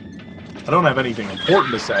 I don't have anything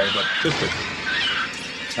important to say, but just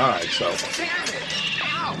to... Alright, so...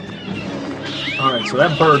 Alright, so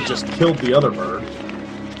that bird just killed the other bird.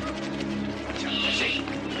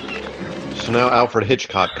 So now Alfred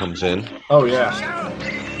Hitchcock comes in. Oh, yeah.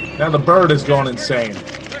 Now the bird is going insane.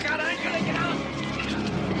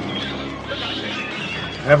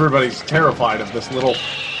 Everybody's terrified of this little...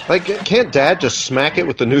 Like, can't Dad just smack it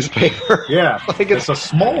with the newspaper? Yeah, like it's a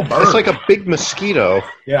small bird. It's like a big mosquito.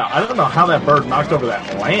 Yeah, I don't know how that bird knocked over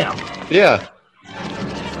that lamp. Yeah.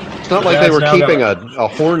 It's not like they were keeping a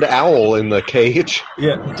horned owl in the cage.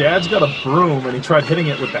 Yeah, Dad's got a broom, and he tried hitting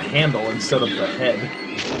it with the handle instead of the head.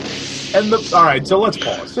 And all right, so let's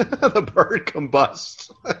pause. The bird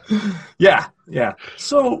combusts. Yeah.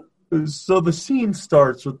 So the scene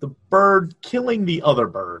starts with the bird killing the other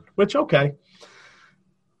bird, which, okay.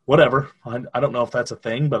 Whatever. I don't know if that's a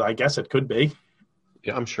thing, but I guess it could be.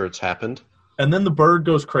 Yeah, I'm sure it's happened. And then the bird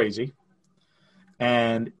goes crazy,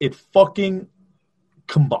 and it fucking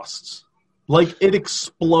combusts. Like, it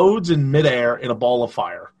explodes in midair in a ball of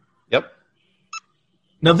fire. Yep.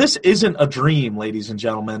 Now, this isn't a dream, ladies and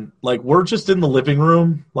gentlemen. Like, we're just in the living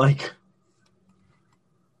room. Like,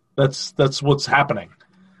 that's what's happening.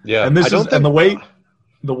 Yeah. And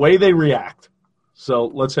the way they react. So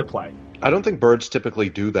let's hit play. I don't think birds typically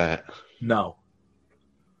do that. No.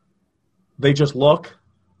 They just look.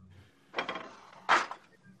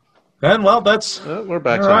 And, well, that's... we're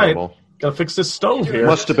back all to right. normal. Gotta fix this stove here.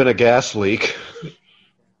 Must have been a gas leak.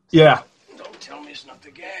 Yeah. Don't tell me it's not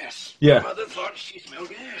the gas. Yeah. Mother thought she smelled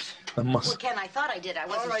gas. Well, Ken, I thought I did. I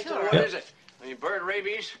wasn't All right, sure. then what is it? I mean, bird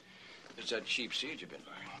rabies? It's that cheap seed you've been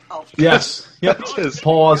buying. Oh. Yes. Yep.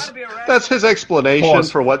 Pause. That's his explanation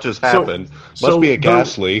for what just happened. Must be a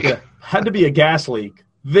gas leak. Yeah, had to be a gas leak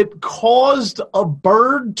that caused a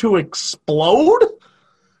bird to explode.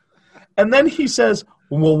 And then he says,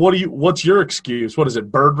 "Well, what's your excuse? What is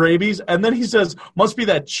it? Bird rabies?" And then he says, "Must be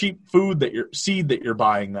that cheap seed that you're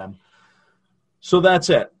buying them." So that's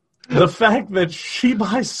it. The fact that she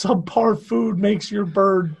buys subpar food makes your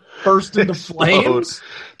bird burst into flames.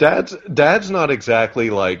 Dad's not exactly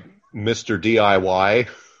like Mr. DIY.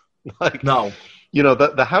 Like, no. You know,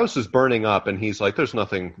 the house is burning up, and he's like, there's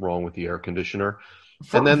nothing wrong with the air conditioner.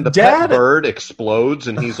 And then the pet bird explodes,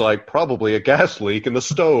 and he's like, probably a gas leak in the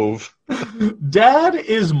stove. Dad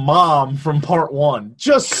is Mom from part 1.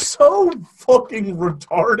 Just so fucking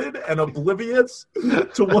retarded and oblivious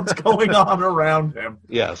to what's going on around him.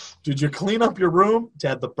 Yes. Did you clean up your room?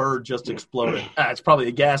 Dad, the bird just exploded. It's probably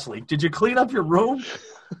a gas leak. Did you clean up your room?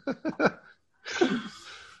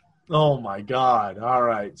 Oh, my God. All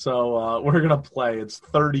right. So we're going to play. It's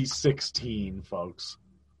 30-16, folks.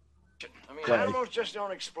 I mean, animals just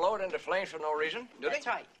don't explode into flames for no reason, do they? That's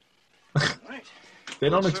right. Right. They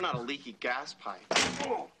don't. It's not a leaky gas pipe.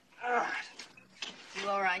 Oh, You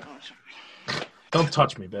all right? Don't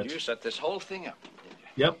touch me, bitch. you set this whole thing up.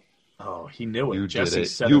 Yep. Oh, he knew it. You Jesse did it.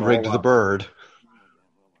 set You it all rigged the up. bird. I'm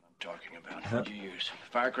talking about what you use.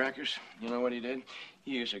 Firecrackers? You know what he did?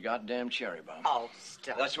 He used a goddamn cherry bomb. Oh,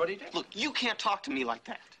 stop. That's what he did. Look, you can't talk to me like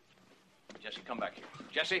that. Jesse, come back here.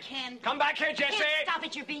 Jesse, Ken, come back here, Jesse! Ken, stop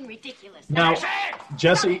it. You're being ridiculous. Now,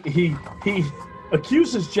 Jesse, he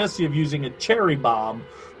accuses Jesse of using a cherry bomb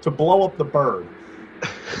to blow up the bird.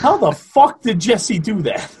 How the fuck did Jesse do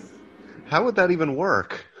that? How would that even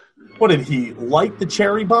work? What, did he light the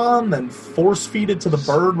cherry bomb, then force feed it to the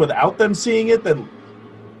bird without them seeing it, then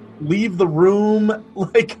leave the room?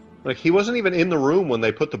 Like he wasn't even in the room when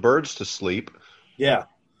they put the birds to sleep. Yeah.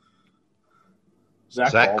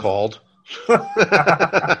 Zach called.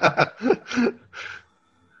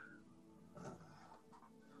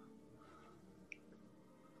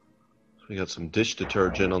 We got some dish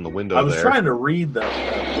detergent on the window there. I was trying to read the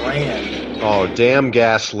brand. Oh, damn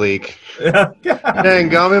gas leak. Dang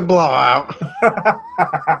gummy blowout.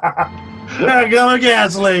 Gummy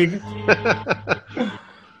gas leak.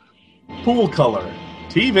 Pool color.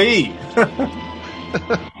 TV.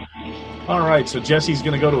 All right, so Jesse's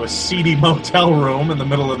going to go to a seedy motel room in the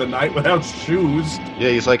middle of the night without shoes. Yeah,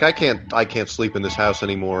 he's like, I can't sleep in this house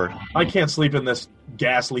anymore. I can't sleep in this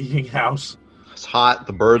gas-leaking house. It's hot.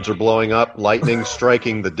 The birds are blowing up. Lightning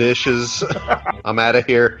striking the dishes. I'm out of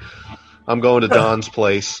here. I'm going to Don's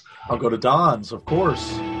place. I'll go to Don's, of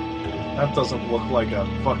course. That doesn't look like a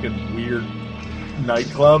fucking weird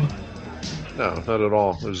nightclub. No, not at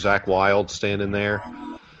all. There's Zach Wilde standing there.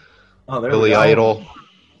 Oh, there Billy we go. Idol.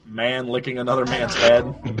 Man licking another man's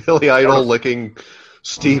head. Billy Idol licking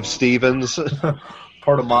Steve Stevens.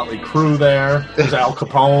 Part of Motley Crue there. There's Al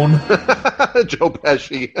Capone. Joe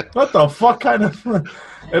Pesci. What the fuck kind of...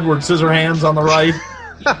 Edward Scissorhands on the right.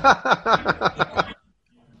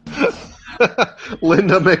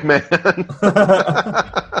 Linda McMahon.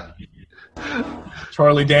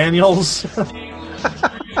 Charlie Daniels.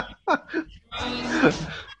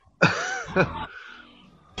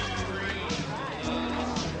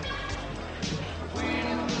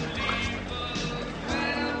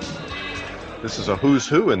 This is a who's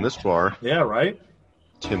who in this bar. Yeah, right?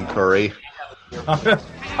 Tim Curry.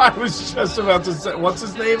 I was just about to say, what's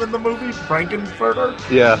his name in the movie? Frankenfurter?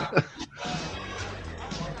 Yeah.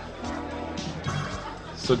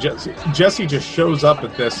 So Jesse just shows up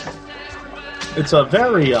at this. It's a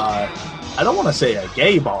very, I don't want to say a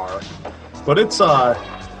gay bar, but it's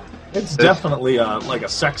definitely like a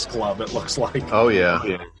sex club, it looks like. Oh,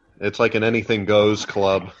 yeah. It's like an anything goes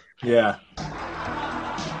club. Yeah.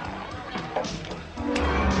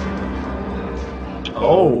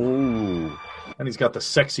 Oh. And he's got the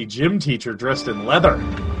sexy gym teacher dressed in leather.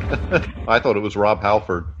 I thought it was Rob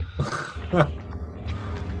Halford.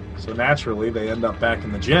 So naturally, they end up back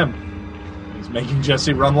in the gym. He's making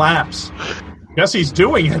Jesse run laps. Jesse's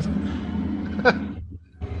doing it.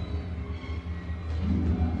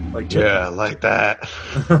 Like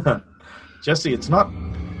that. Jesse, it's not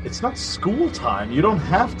school time. You don't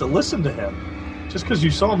have to listen to him. Just because you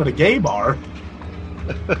saw him at a gay bar.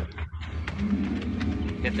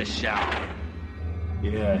 Hit the shower.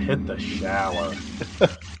 Yeah, hit the shower.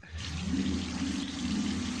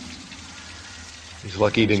 He's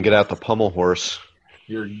lucky he didn't get out the pommel horse.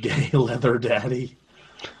 Your gay leather daddy.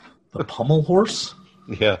 The pommel horse?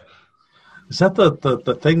 Yeah. Is that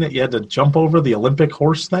the thing that you had to jump over, the Olympic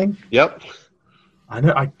horse thing? Yep.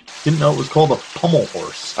 I didn't know it was called a pommel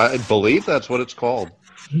horse. I believe that's what it's called.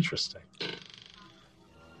 Interesting.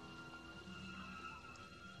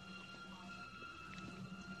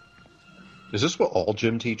 Is this what all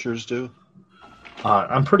gym teachers do?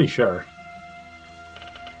 I'm pretty sure.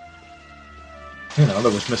 You know,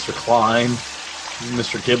 there was Mr. Klein,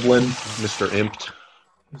 Mr. Giblin, Mr. Impt,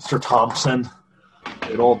 Mr. Thompson.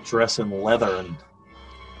 They'd all dress in leather and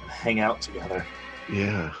hang out together.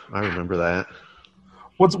 Yeah, I remember that.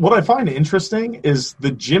 What I find interesting is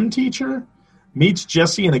the gym teacher meets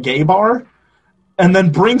Jesse in a gay bar and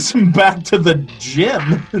then brings him back to the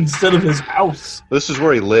gym instead of his house. This is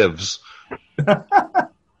where he lives.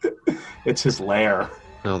 It's his lair.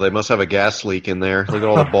 No, they must have a gas leak in there. Look at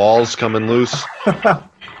all the balls coming loose.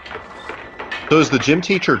 So is the gym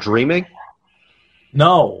teacher dreaming?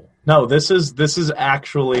 No, this is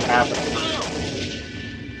actually happening.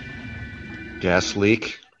 Gas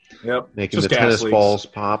leak. Yep. Making just the tennis leaks. balls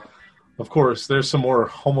pop. Of course, there's some more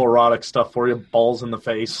homoerotic stuff for you. Balls in the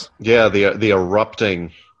face. Yeah, the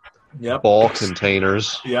erupting ball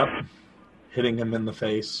containers. Yep. Hitting him in the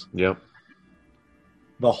face. Yep.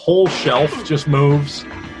 The whole shelf just moves.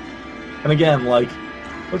 And again,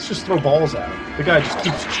 let's just throw balls at him. The guy just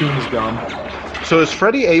keeps chewing his gum. So is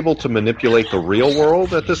Freddy able to manipulate the real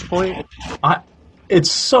world at this point?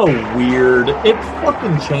 It's so weird. It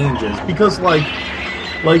fucking changes. Because,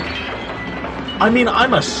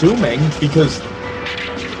 I'm assuming, because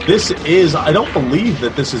I don't believe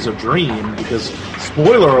that this is a dream, because,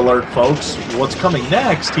 spoiler alert, folks, what's coming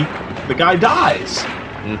next, the guy dies.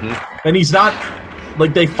 Mm-hmm. And he's not,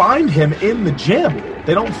 they find him in the gym.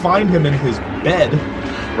 They don't find him in his bed.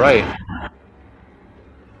 Right.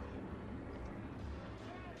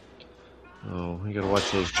 Oh, you gotta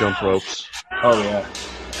watch those jump ropes. Oh, yeah.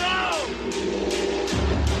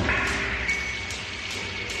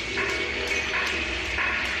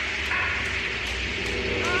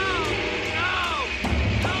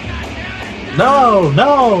 No,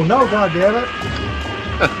 goddammit.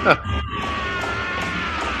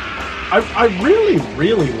 I really,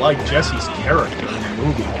 really like Jesse's character in the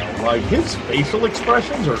movie. His facial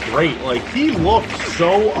expressions are great. He looks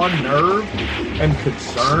so unnerved and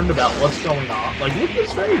concerned about what's going on. Look at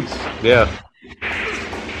his face. Yeah.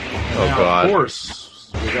 And now, God. Of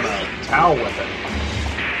course, we're going to towel with it.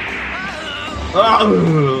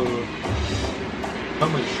 Oh. So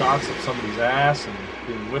many shots of somebody's ass and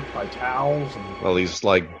being whipped by towels. Well, he's,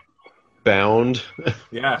 bound.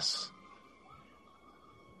 Yes.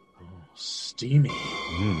 Steamy.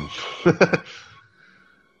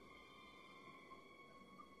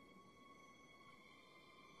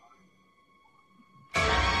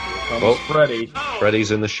 Freddy.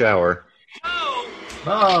 Freddy's in the shower.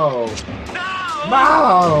 No.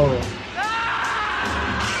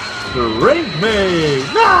 Drink me!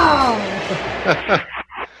 No!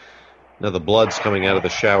 Now the blood's coming out of the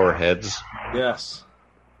shower heads. Yes.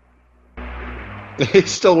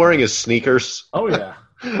 He's still wearing his sneakers. Oh, yeah.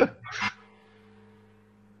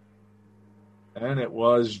 And it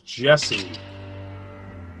was Jesse.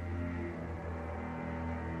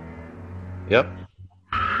 Yep.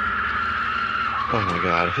 Oh my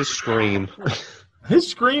god, his scream. His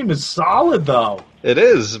scream is solid, though. It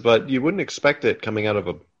is, but you wouldn't expect it coming out of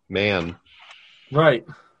a man. Right.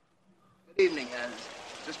 Good evening,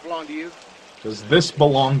 does this belong to you? Does this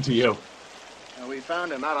belong to you? We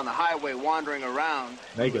found him out on the highway wandering around.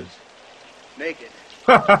 Naked. Naked.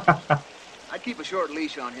 I'd keep a short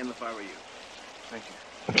leash on him if I were you. Thank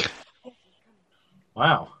you.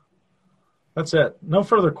 Wow. That's it. No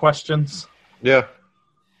further questions. Yeah.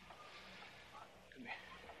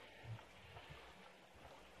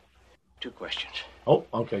 Two questions. Oh,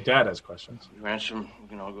 okay. Dad has questions. You answer them, we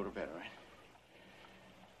can all go to bed, all right?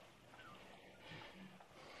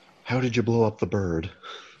 How did you blow up the bird?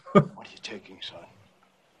 What are you taking, son?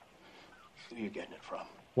 Who are you getting it from?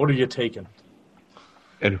 What are you taking?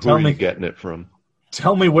 And who are you getting it from?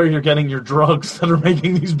 Tell me where you're getting your drugs that are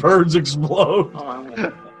making these birds explode.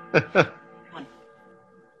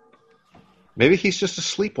 Maybe he's just a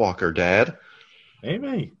sleepwalker, Dad.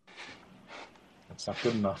 Maybe. That's not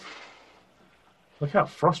good enough. Look how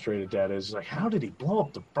frustrated Dad is. He's like, how did he blow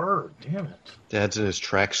up the bird? Damn it. Dad's in his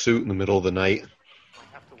tracksuit in the middle of the night.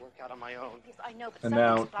 I have to work out on my own. And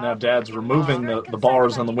now Dad's removing the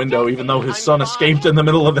bars on the window, even though his son escaped in the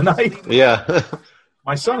middle of the night. Yeah.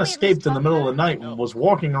 My son escaped in the middle of the night and was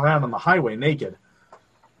walking around on the highway naked.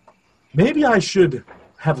 Maybe I should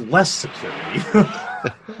have less security.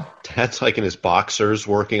 Dad's like in his boxers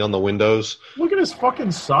working on the windows. Look at his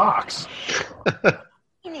fucking socks.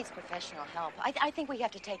 He needs professional help. I think we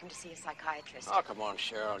have to take him to see a psychiatrist. Oh, come on,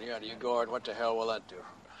 Cheryl. You out of your gourd. What the hell will that do?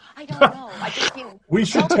 I don't know. I think you... We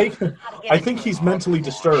should take him. I think he's mentally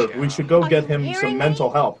disturbed. We should go get him some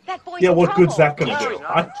mental help. Yeah, what good's that going to do?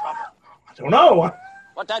 I don't know.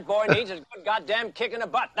 What that boy needs is a good goddamn kick in the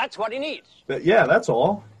butt. That's what he needs. Yeah, that's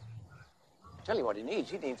all. Tell you what he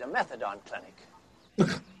needs. He needs a methadone clinic.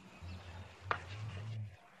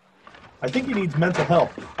 I think he needs mental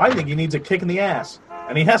help. I think he needs a kick in the ass.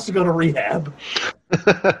 And he has to go to rehab.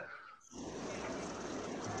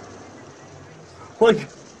 Like,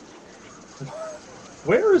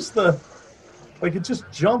 where is the... Like, it just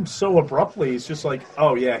jumps so abruptly. It's just like,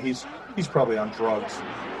 oh, yeah, he's probably on drugs.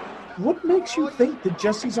 What makes you think that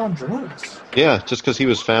Jesse's on drugs? Yeah, just because he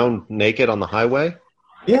was found naked on the highway?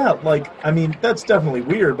 Yeah, like, I mean, that's definitely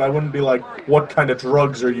weird, but I wouldn't be like, what kind of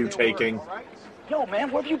drugs are you taking? Yo,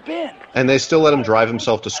 man, where have you been? And they still let him drive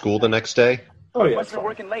himself to school the next day? Oh, yeah. Must have been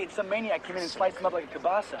working late. Some maniac came in and sliced him up like a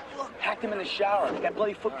kielbasa. Hacked him in the shower. He got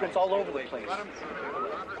bloody footprints all over the place.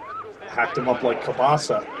 Hacked him up like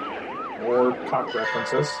kielbasa. More cock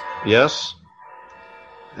references. Yes.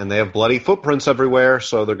 And they have bloody footprints everywhere,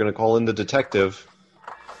 so they're going to call in the detective.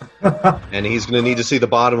 And he's going to need to see the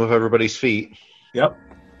bottom of everybody's feet. Yep.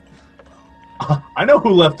 I know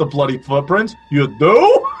who left the bloody footprints. You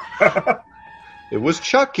do? It was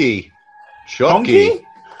Chucky. Chucky?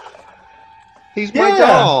 He's my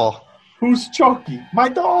doll. Who's Chucky? My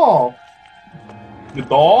doll. Your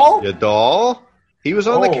doll? Your doll? He was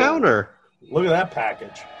on the counter. Look at that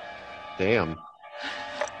package. Damn.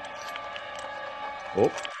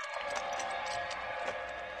 Oh.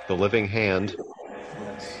 The living hand.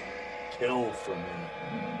 Yes. Kill for me.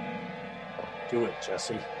 Do it,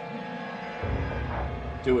 Jesse.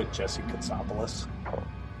 Do it, Jesse Katsopoulos.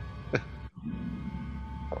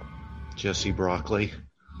 Jesse Broccoli.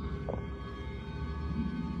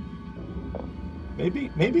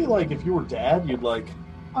 Maybe like if you were Dad, you'd like,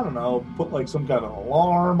 I don't know, put like some kind of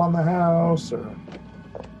alarm on the house or...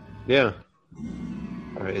 Yeah.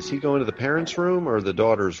 All right, is he going to the parents' room or the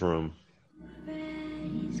daughter's room?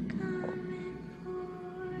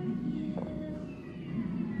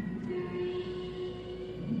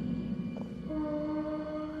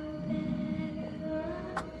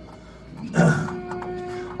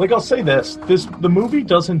 Like, I'll say this, the movie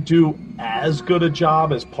doesn't do as good a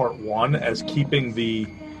job as part one as keeping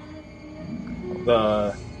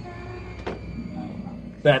that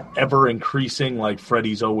ever increasing, like,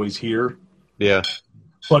 Freddy's always here. Yeah.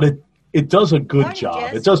 But it does a good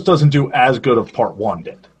job. It just doesn't do as good of part one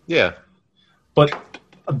did. Yeah. But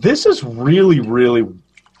this is really, really,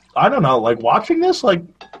 I don't know, like, watching this, like,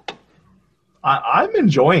 I'm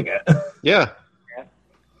enjoying it. Yeah.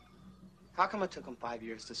 How come it took him 5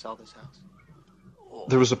 years to sell this house?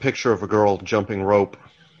 There was a picture of a girl jumping rope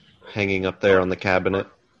hanging up there on the cabinet.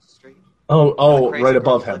 Oh, right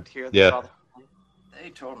above him. Yeah. They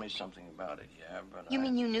told me something about it, yeah, but You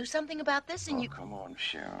mean you knew something about this and you... come on,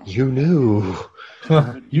 Cheryl. You knew.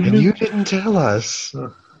 You didn't tell us.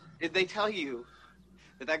 Did they tell you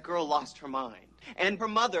that girl lost her mind and her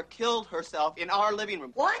mother killed herself in our living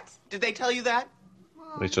room? What? Did they tell you that?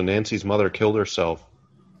 Wait, so Nancy's mother killed herself.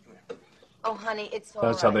 Oh, honey, it's all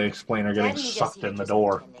That's right. how they explain her getting Daddy just sucked here in the just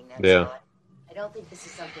door. pretending, that's Yeah. all. I don't think this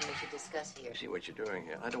is something we should discuss here. See what you're doing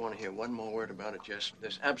here. I don't want to hear one more word about it, Jess.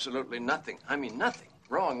 There's absolutely nothing, I mean nothing,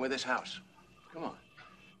 wrong with this house. Come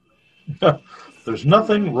on. There's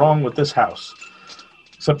nothing wrong with this house.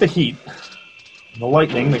 Except the heat. And the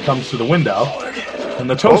lightning that comes through the window. And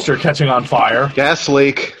the toaster catching on fire. Gas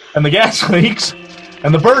leak. And the gas leaks.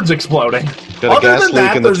 And the birds exploding. Got a Other gas than leak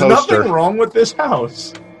that, in the there's toaster. nothing wrong with this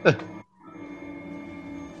house.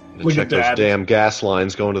 Look Check at those Dad. damn gas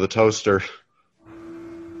lines going to the toaster.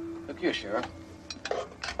 Look here, Cheryl.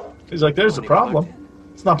 He's like, there's a problem.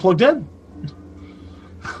 It's not plugged in.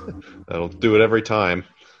 That'll do it every time.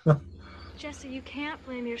 Jesse, you can't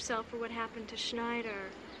blame yourself for what happened to Schneider.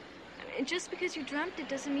 I mean, just because you dreamt it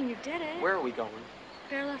doesn't mean you did it. Where are we going?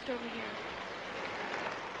 Bear left over here.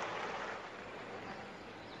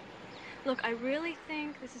 Look, I really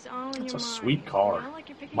think this is all in That's your a mind. sweet car. You know, like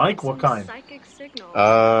you're picking Mike, up what some kind? Psychic signals.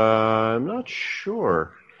 I'm not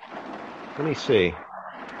sure. Let me see.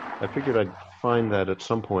 I figured I'd find that at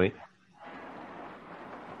some point.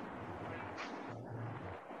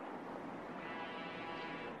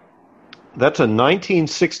 That's a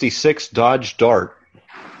 1966 Dodge Dart.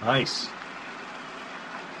 Nice.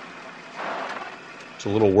 It's a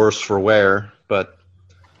little worse for wear, but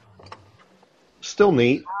still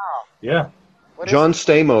neat. Yeah. John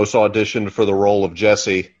Stamos auditioned for the role of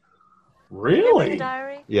Jesse. Really?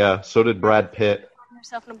 Diary? Yeah, so did Brad Pitt.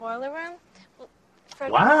 Yourself in a boiler room? Well,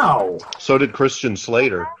 Fred- Wow. So did Christian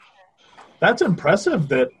Slater. That's impressive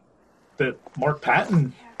that Mark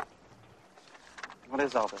Patton What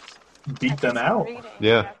is all this? beat them out.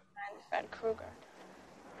 Yeah. Fred Krueger.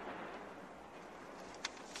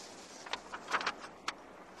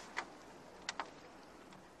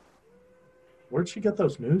 Where'd she get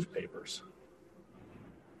those newspapers?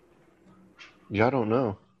 Yeah, I don't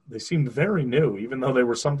know. They seemed very new, even though they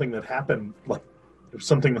were something that happened like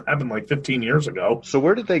 15 years ago. So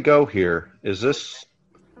where did they go here? Is this...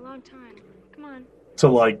 A long time. Come on. To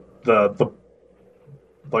like the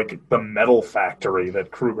metal factory that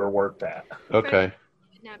Krueger worked at. Okay.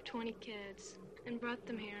 Kidnapped 20 kids and brought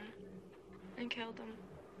them here and killed them.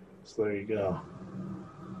 So there you go.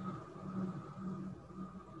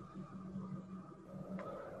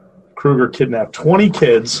 Krueger kidnapped 20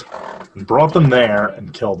 kids and brought them there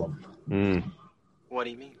and killed them. Mm. What do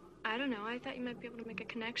you mean? I don't know. I thought you might be able to make a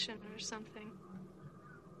connection or something.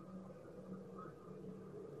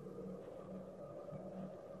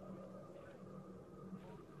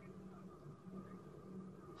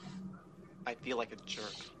 I feel like a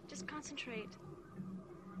jerk. Just concentrate.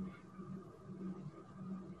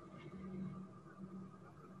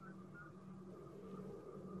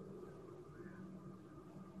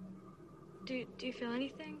 Do you feel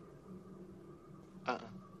anything?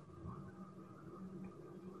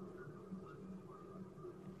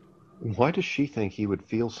 Why does she think he would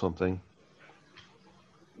feel something?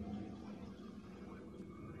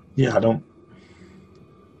 Yeah, I don't...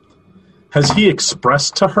 Has he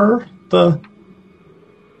expressed to her the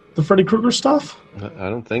Freddy Krueger stuff? I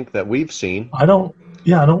don't think that we've seen. I don't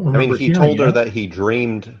remember. I mean, he hearing told her it. that he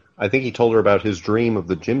dreamed... I think he told her about his dream of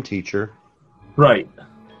the gym teacher. Right.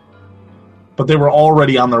 But they were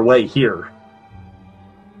already on their way here.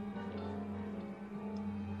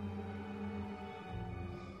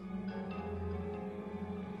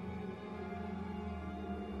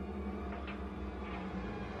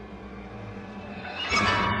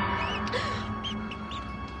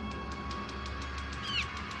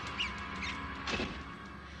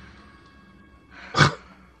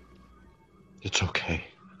 It's okay.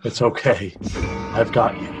 It's okay. I've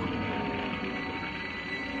got you.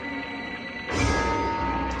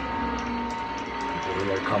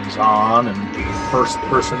 Video comes on and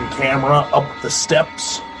first-person camera up the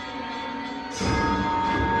steps.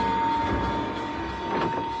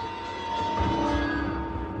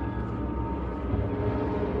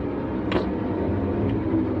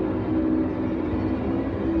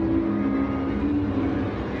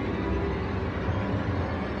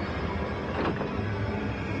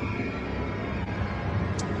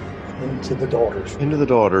 Into the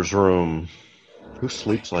daughter's room. Who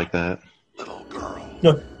sleeps like that? Little girl.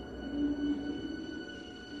 No. What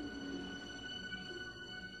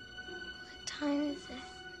time is it?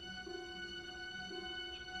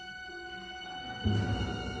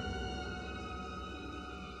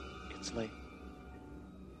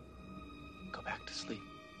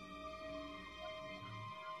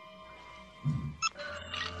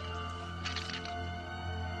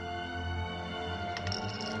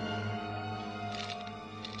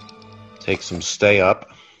 Take some stay up.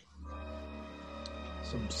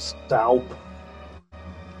 Some stalp.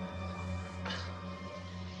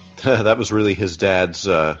 That was really his dad's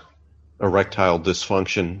erectile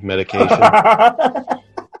dysfunction medication.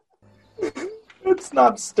 It's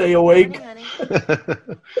not stay awake.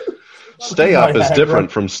 Stay up is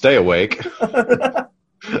different from stay awake.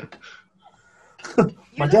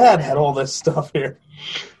 My dad had all this stuff here.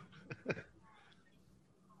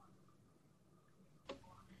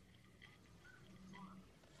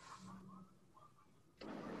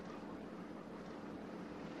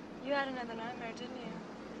 You had another nightmare, didn't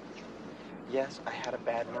you? Yes, I had a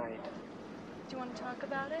bad night. Do you want to talk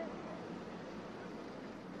about it?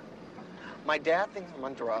 My dad thinks I'm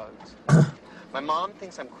on drugs. My mom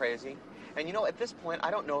thinks I'm crazy. And you know, at this point,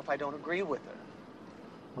 I don't know if I don't agree with her.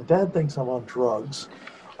 My dad thinks I'm on drugs.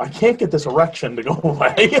 I can't get this erection to go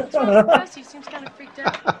away. What's wrong with Russ? He seems kind of freaked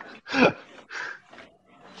out. Hey,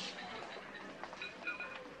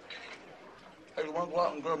 you want to go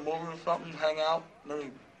out and get a movie or something, hang out? Maybe.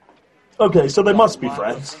 Okay, so they must be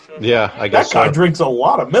friends. Yeah, I guess that guy so. drinks a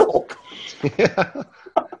lot of milk. Yeah.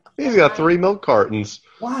 He's got 3 milk cartons.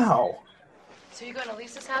 Wow. So you going to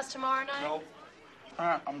Lisa's house tomorrow night? Nope.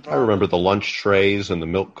 I remember the lunch trays and the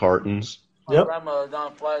milk cartons. My grandmother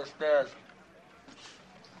down a flight of stairs.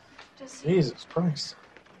 Jesse, Jesus Christ.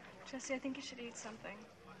 Jesse, I think you should eat something.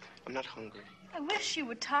 I'm not hungry. I wish you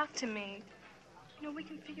would talk to me. You know, we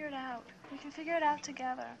can figure it out. We can figure it out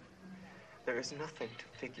together. There is nothing to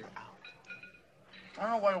figure out. I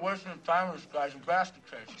don't know why you're wasting time with this guy's in basket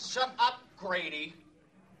case. Shut up, Grady.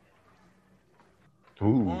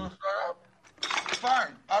 Ooh. Want to shut up?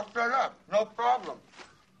 Fine, I'll shut up. No problem.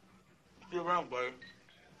 See you around, buddy.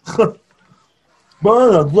 See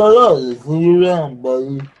you around,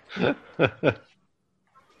 buddy.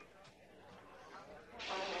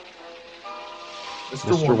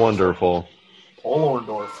 Mr. Wonderful. Paul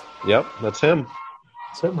Orndorff. Yep, that's him.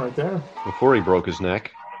 That's him right there. Before he broke his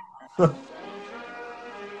neck.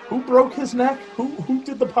 Who broke his neck? Who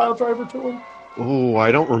did the pile driver to him? Ooh,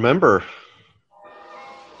 I don't remember.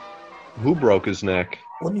 Who broke his neck?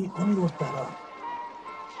 Let me look that up.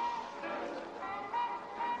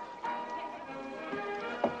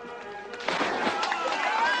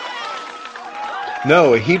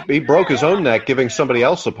 No, he broke his own neck giving somebody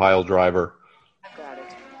else a pile driver.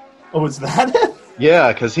 Oh, is that it?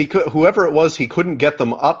 Yeah, because whoever it was, he couldn't get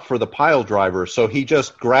them up for the pile driver, so he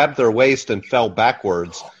just grabbed their waist and fell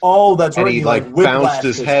backwards. Oh, that's right. And he like whiplashed bounced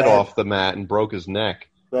his head off the mat and broke his neck.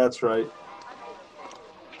 That's right.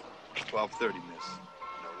 12:30, miss.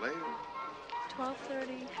 No later.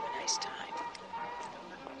 12:30. Have a nice time.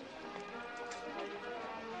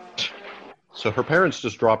 So her parents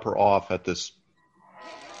just drop her off at this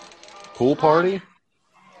pool party?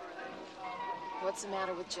 What's the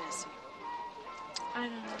matter with Jesse? I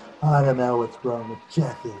don't know. I don't know what's wrong with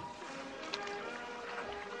Jesse.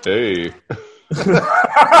 Hey.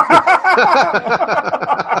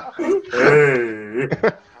 Hey.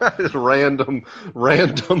 This random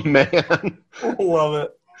man. Love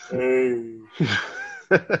it. Hey.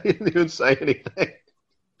 He didn't even say anything.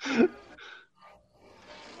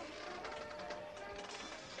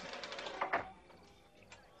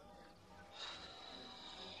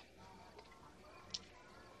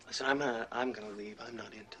 Listen, I'm gonna leave. I'm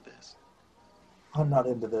not into this. I'm not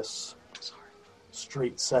into this. Sorry.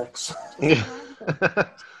 Straight sex. Will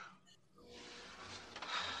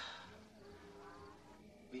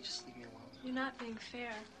you just leave me alone? You're not being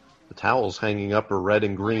fair. The towels hanging up are red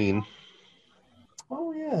and green.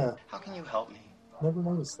 Oh, yeah. How can you help me? Never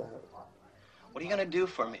noticed that. What are you gonna do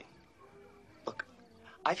for me? Look,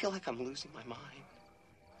 I feel like I'm losing my mind.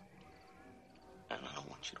 And I don't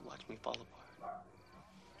want you to watch me fall apart.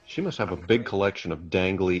 She must have a big collection of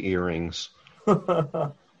dangly earrings.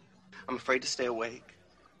 I'm afraid to stay awake.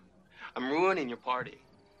 I'm ruining your party.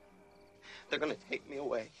 They're gonna take me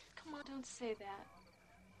away. Come on, don't say that.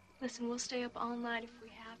 Listen, we'll stay up all night if we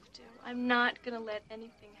have to. I'm not gonna let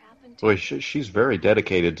anything happen to Boy, you. she's very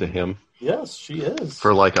dedicated to him. Yes, she is.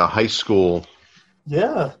 For like a high school,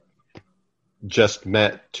 Yeah. just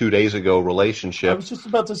met 2 days ago I relationship. was just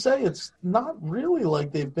about to say, it's not really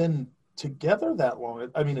like they've been together that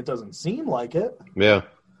long. I mean, it doesn't seem like it. Yeah.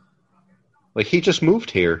 Like he just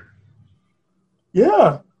moved here.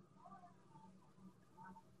 Yeah.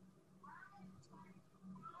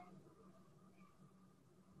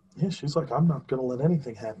 Yeah, she's like, I'm not going to let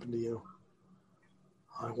anything happen to you.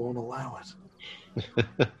 I won't allow it.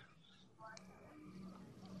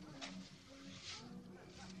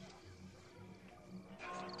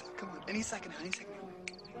 Come on, any second, any second.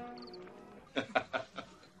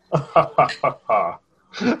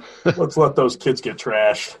 Let's let those kids get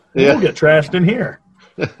trashed. Yeah. We'll get trashed in here.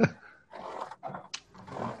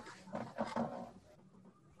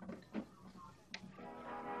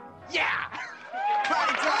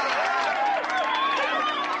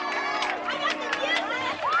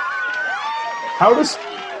 How does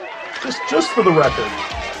just for the record,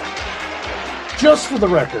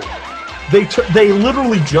 they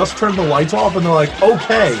literally just turned the lights off and they're like,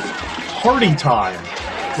 okay, party time.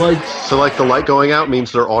 Like, so like the light going out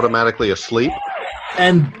means they're automatically asleep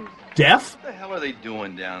and deaf. What the hell are they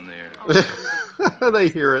doing down there? They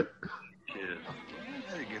hear it. Kids, I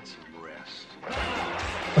gotta get some rest.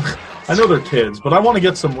 I know they're kids, but I want to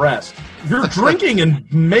get some rest. You're drinking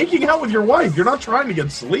and making out with your wife. You're not trying to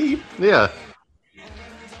get sleep. Yeah.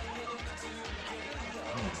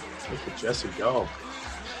 Look at Jesse go.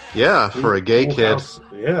 Yeah, for a gay kid. House,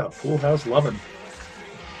 yeah, full house loving.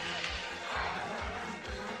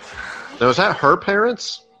 Now, is that her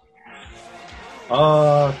parents?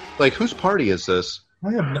 Like, whose party is this?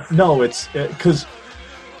 I have no, it's because.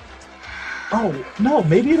 Oh no,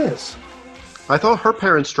 maybe it is. I thought her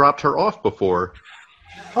parents dropped her off before.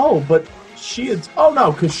 Oh, but she had. Oh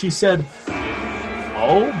no, because she said.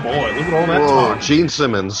 Oh boy, look at all that Whoa, talk. Gene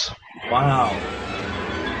Simmons. Wow.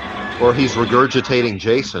 Or he's regurgitating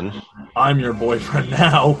Jason. I'm your boyfriend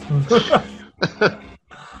now.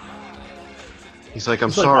 He's like, I'm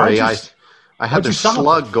He's like, sorry, I had this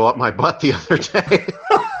slug go up my butt the other day.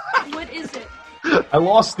 What is it? I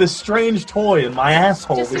lost this strange toy in my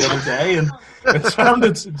asshole the other day, and it's found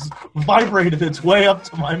it's vibrated its way up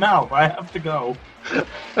to my mouth. I have to go.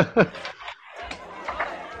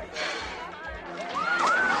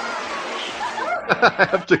 I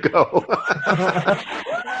have to go.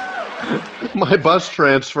 My bus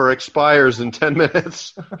transfer expires in 10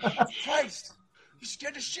 minutes. Christ, you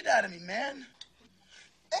scared the shit out of me, man.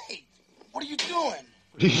 Hey, what are you doing?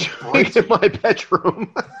 What are you doing in my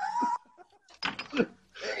bedroom?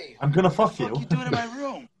 Hey, I'm gonna fuck you. what are you doing in my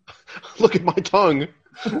room? Look at my tongue.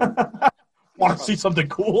 Want to see something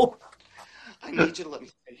cool? I need you to let me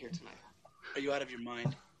stay here tonight. Are you out of your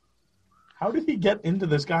mind? How did he get into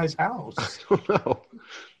this guy's house? I don't know.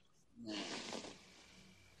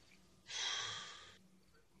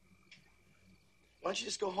 Why don't you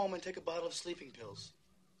just go home and take a bottle of sleeping pills?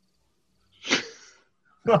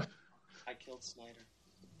 I killed Snyder.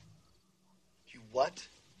 You what?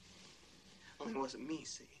 Well, it wasn't me,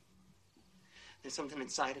 see. There's something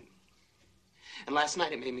inside of me. And last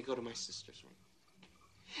night it made me go to my sister's room.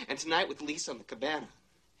 And tonight with Lisa on the cabana,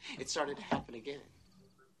 it started to happen again.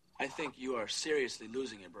 I think you are seriously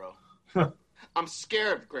losing it, bro. I'm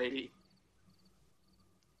scared, Grady.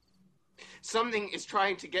 Something is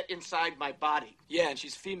trying to get inside my body. Yeah, and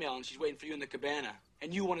she's female and she's waiting for you in the cabana.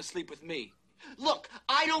 And you want to sleep with me. Look,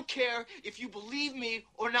 I don't care if you believe me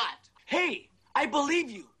or not. Hey, I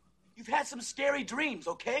believe you. You've had some scary dreams,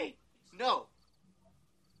 okay? No.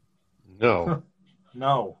 No.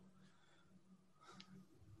 No.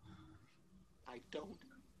 I don't.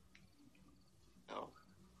 No.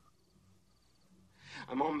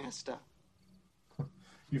 I'm all messed up.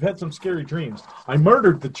 You've had some scary dreams. I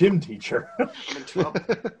murdered the gym teacher. I'm in trouble.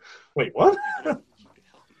 Wait, what?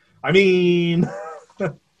 I mean...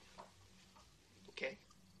 Okay.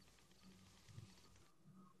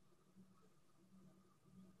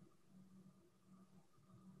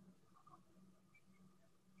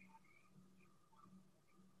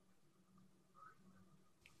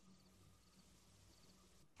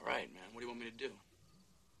 All right, man. What do you want me to do?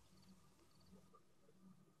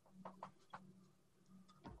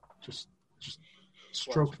 Just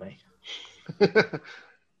stroke me. And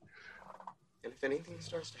if anything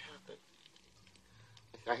starts to happen,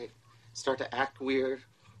 if I start to act weird,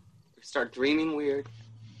 or start dreaming weird,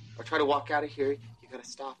 or try to walk out of here, you gotta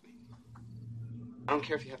stop me. I don't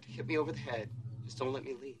care if you have to hit me over the head. Just don't let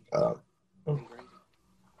me leave. And Grady,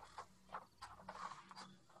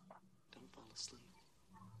 don't fall asleep.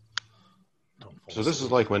 So this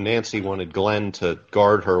is like when Nancy wanted Glenn to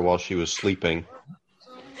guard her while she was sleeping.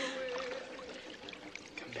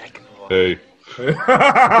 Hey.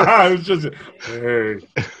 I was just, hey.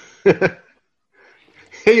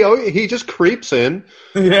 He just creeps in,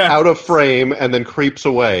 out of frame, and then creeps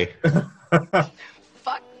away.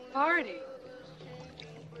 Fuck party.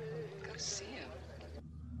 Go see him.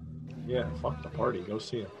 Yeah, fuck the party. Go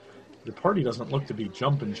see him. Your party doesn't look to be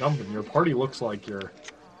jumping. Your party looks like your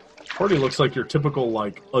typical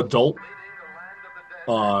like adult,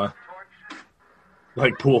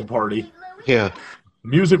 like pool party. Yeah.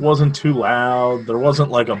 Music wasn't too loud. There wasn't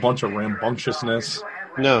like a bunch of rambunctiousness.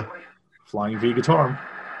 No. Flying V guitar.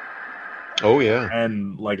 Oh, yeah.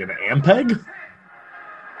 And like an Ampeg?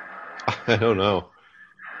 I don't know.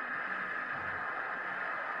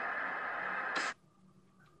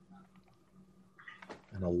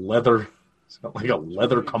 And a leather, it's got like a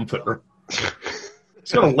leather comforter.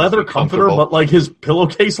 He's got a leather comforter, but like his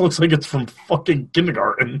pillowcase looks like it's from fucking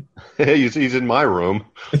kindergarten. He's in my room.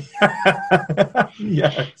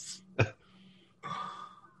 Yes.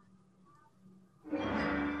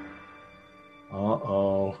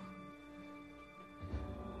 Uh-oh.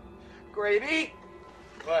 Grady?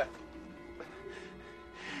 What?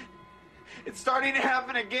 It's starting to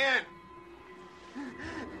happen again.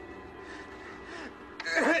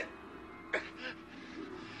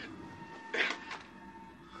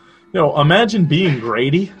 Yo, imagine being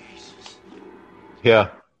Grady. Yeah.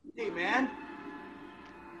 Hey, man.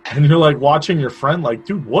 And you're like watching your friend like,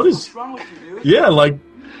 dude, what's wrong with you, dude? Yeah, like,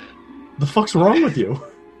 the fuck's wrong with you?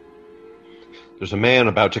 There's a man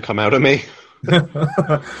about to come out of me.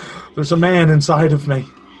 There's a man inside of me.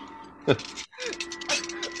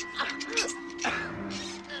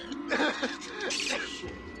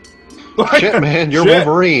 Shit, man, you're Shit.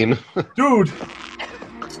 Wolverine. Dude,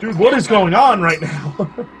 what is going on right now?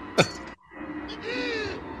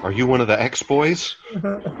 Are you one of the X-Boys?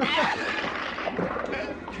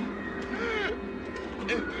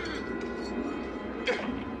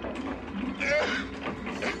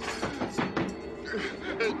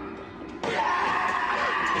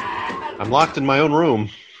 I'm locked in my own room.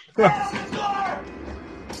 Open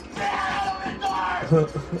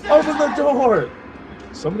the door!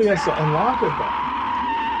 Somebody has to unlock it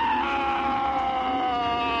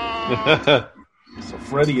then. So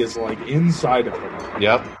Freddy is like inside of him.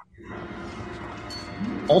 Yep.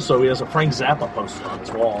 Also, he has a Frank Zappa poster on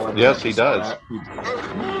his wall. Yes, he does.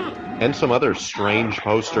 And some other strange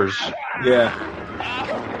posters. Yeah.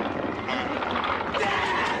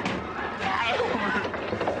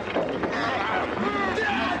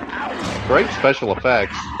 Great special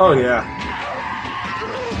effects. Oh, yeah.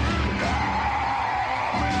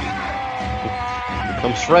 Here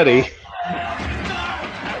comes Freddy.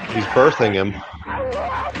 He's birthing him.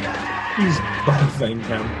 He's birthing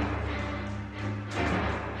him.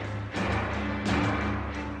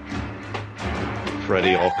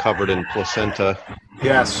 Freddy all covered in placenta.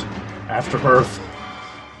 Yes. Afterbirth.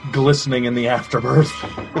 Glistening in the afterbirth.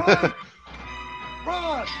 Run!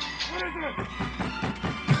 What is it?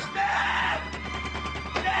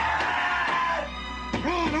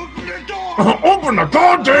 Run! Open the door! Open the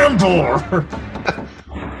goddamn door!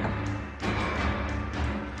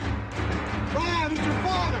 Run! It's your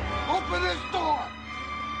father! Open this door!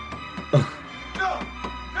 No!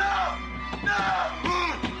 No! No!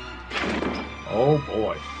 Run! Oh,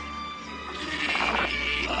 boy.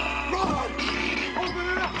 Run! Open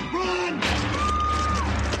it up! Run!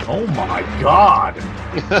 Oh, my God.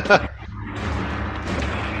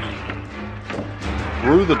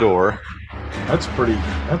 Through the door. That's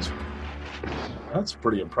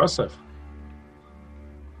pretty impressive.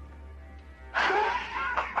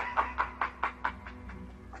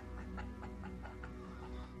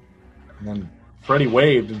 And then Freddy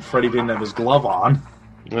waved, and Freddy didn't have his glove on.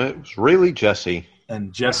 It was really Jesse.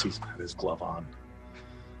 And Jesse's got his glove on.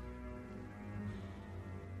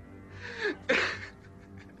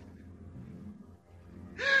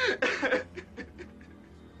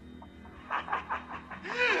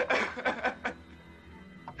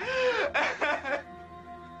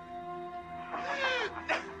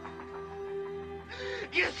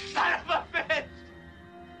 You son of a bitch!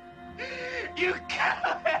 You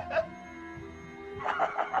killed him!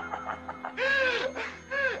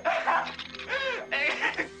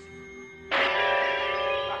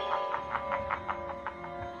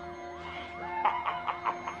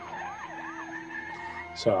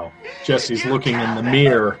 So Jesse's looking in the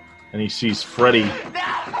mirror, and he sees Freddy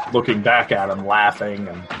looking back at him, laughing.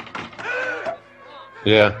 And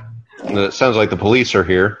Yeah. And it sounds like the police are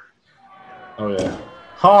here. oh yeah.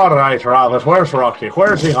 All right, Rabbit. Where's Rocky?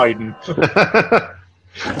 Where's he hiding?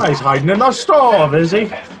 He's hiding in the stove, is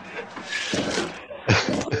he?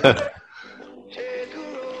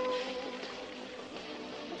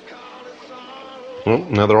 Well,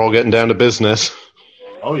 now they're all getting down to business.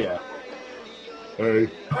 Oh yeah. Hey.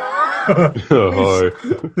 Oh,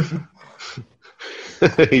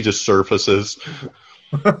 hi. He just surfaces.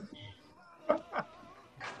 Oh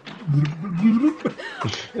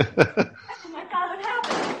my God, what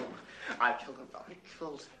happened? I killed him. I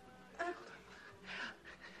killed him.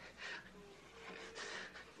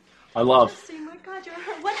 I love. Oh my God, you're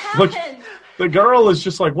hurt. What Look, happened? the girl is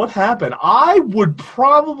just like, what happened? I would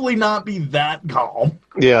probably not be that calm.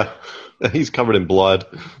 Yeah. He's covered in blood.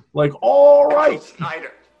 Like, all right.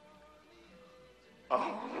 Snyder.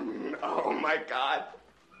 Oh my God.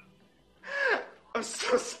 I'm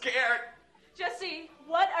so scared. Jesse,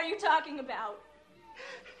 what are you talking about?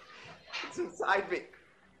 It's inside me.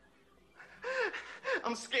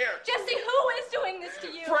 I'm scared. Jesse, who is doing this to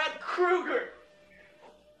you? Fred Krueger.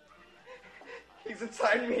 He's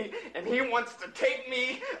inside me, and he wants to take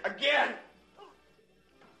me again.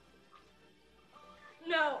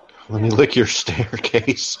 No. Let me lick your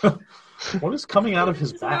staircase. What is coming out of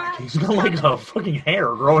his back? He's got like a fucking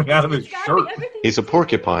hair growing out of his shirt. He's a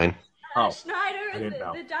porcupine. Oh, Schneider, I didn't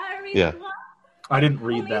know. the diary. Yeah. I didn't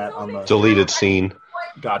read that on the Deleted scene.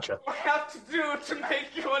 Gotcha. What I have to do to make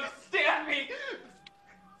you understand me.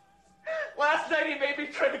 Last night he made me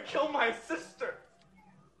try to kill my sister.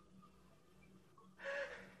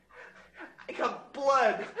 I got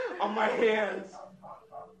blood on my hands.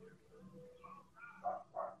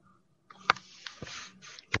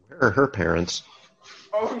 Where are her parents?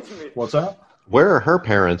 Owns me. What's that? Where are her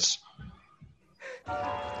parents?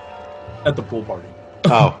 At the pool party.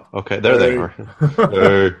 Oh, okay. There they are.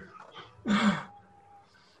 Hey.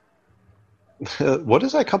 What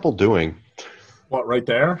is that couple doing? What, right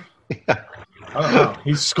there? Yeah. I don't know.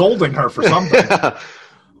 He's scolding her for something.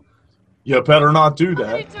 You better not do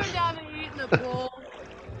that. Turn down the heat in the pool.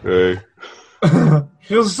 Hey.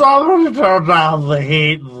 You somebody turn down the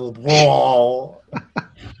heat in the pool.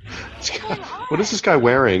 What is this guy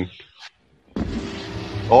wearing?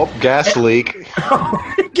 Oh, gas leak.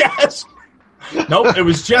 Gas. Nope, it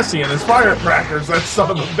was Jesse and his firecrackers, that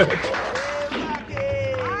son of a bitch.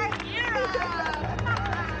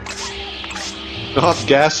 Oh,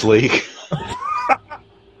 gas leak.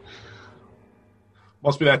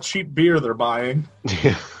 Must be that cheap beer they're buying.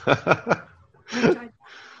 This.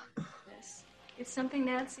 It's something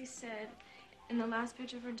Nancy said in the last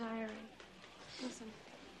page of her diary. Listen.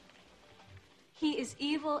 He is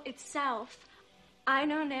evil itself. I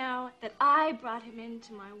know now that I brought him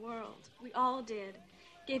into my world. We all did.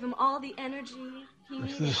 Gave him all the energy he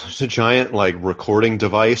needed. There's a giant, like, recording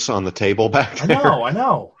device on the table back there. I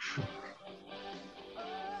know.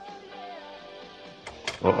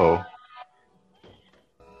 Uh-oh.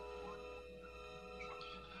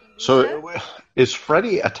 So, is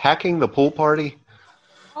Freddy attacking the pool party?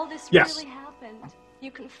 All this Yes. really happened.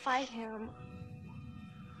 You can fight him.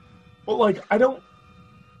 Well, like, I don't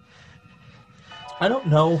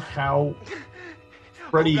know how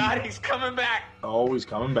Freddy... Oh God, he's coming back. Oh, he's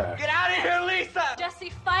coming back. Get out of here, Lisa.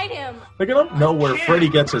 Jesse, fight him. Like, I don't know where Freddy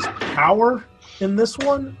gets his power in this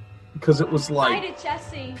one, because it was Fight like it,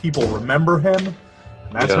 Jesse. people remember him, and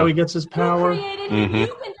that's Yeah. how he gets his power. Created him. Mhm.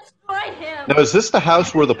 You can destroy him. Now, is this the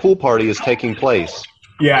house where the pool party is taking place?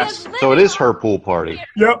 Yes. So it is her pool party.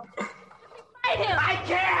 Yep. Fight him. I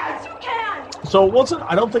can't. You can. So it wasn't.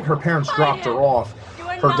 I don't think her parents dropped her off.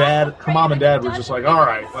 Her mom and dad were just like, "All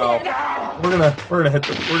right, well, we're gonna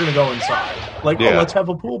go inside. Like, Yeah. oh, let's have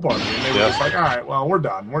a pool party." And they were Yeah. just like, "All right, well, we're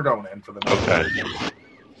done. We're going in for the night." Okay.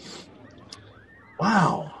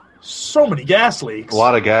 Wow, so many gas leaks. A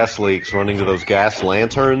lot of gas leaks running to those gas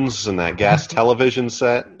lanterns and that gas television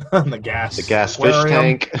set. The gas fish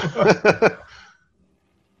aquarium. tank.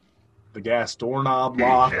 The gas doorknob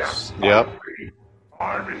locks. Yep.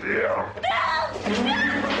 I'm here.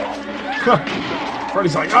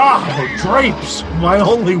 Freddy's like, the drapes, my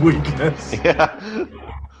only weakness. Yeah.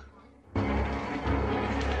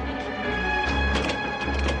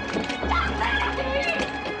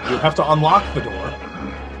 You have to unlock the door.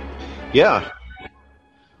 Yeah.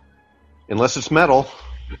 Unless it's metal.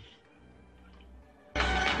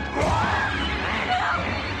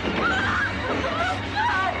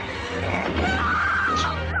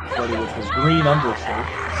 Freddy with his green undershirt.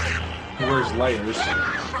 He wears layers.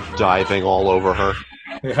 Diving all over her.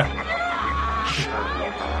 Yeah.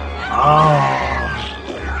 Oh.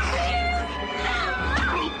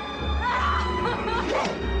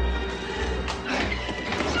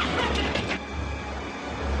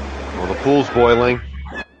 Well, the pool's boiling.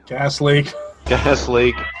 Gas leak. Gas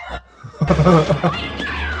leak.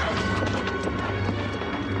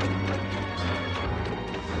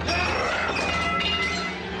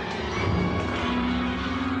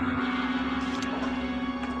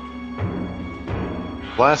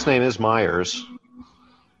 Last name is Myers.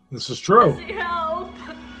 This is true. Help.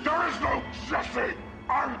 There is no Jesse.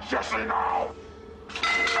 I'm Jesse now.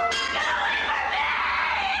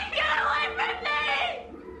 Get away from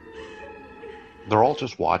me! They're all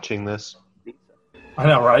just watching this. I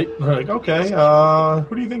know, right? They're like, okay,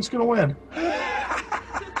 who do you think's gonna win?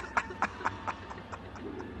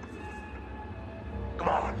 Come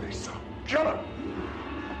on, Lisa. Kill him.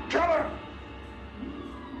 Kill him.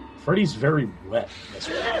 Freddy's very wet. This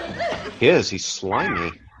one. He is. He's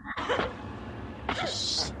slimy.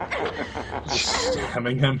 Just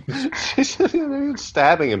stabbing him. She's not even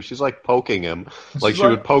stabbing him. She's like poking him, like she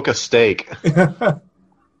like- would poke a steak.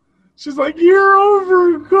 She's like, "You're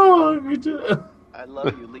overcooked." I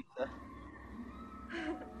love you, Lisa.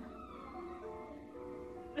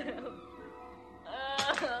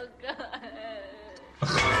 Oh, God.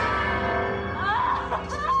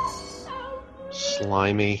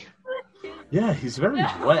 Slimy. Yeah, he's very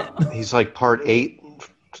wet. He's like part 8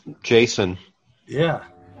 Jason. Yeah,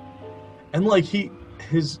 and like the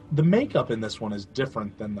makeup in this one is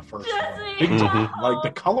different than the first one. Big time. Like the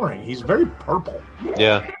coloring, he's very purple.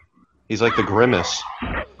 Yeah. He's like the Grimace.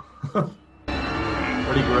 Freddy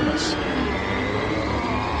Grimace.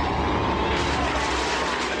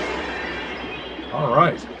 All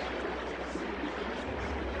right.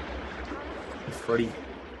 Freddy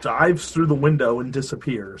dives through the window and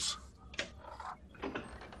disappears.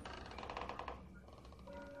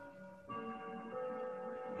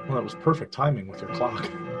 Well, that was perfect timing with your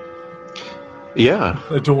clock. Yeah.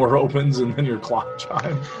 The door opens and then your clock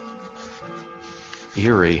chimes.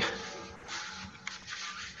 Eerie.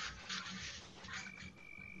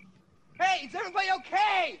 Hey, is everybody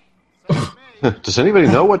okay? Does anybody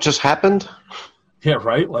know what just happened? Yeah,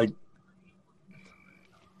 right? Like,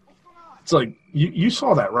 it's like, you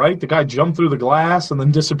saw that, right? The guy jumped through the glass and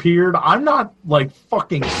then disappeared. I'm not, like,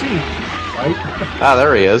 fucking seeing, right? Ah,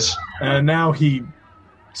 there he is. And now he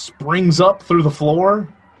springs up through the floor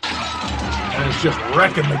and is just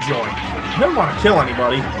wrecking the joint. He doesn't want to kill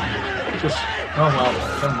anybody. Just, oh, well,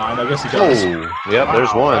 never mind. I guess he does. Oh, yep,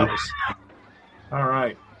 there's one. All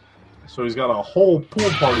right. So he's got a whole pool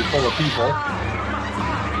party full of people.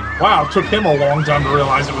 Wow, it took him a long time to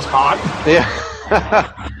realize it was hot. Yeah.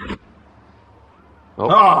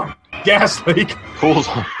 Oh, gas leak. Pool's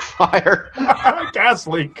on fire. Gas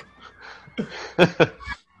leak.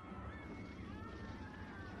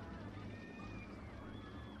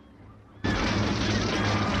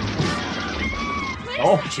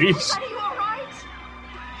 Oh, jeez. Are you all right?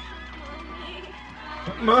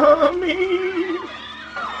 Mommy.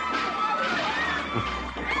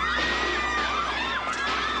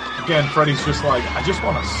 Again, Freddy's just like, I just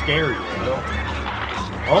want to scare you.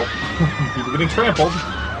 Oh, people getting trampled.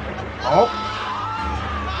 Oh.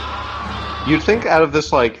 You'd think out of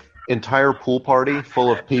this, like, entire pool party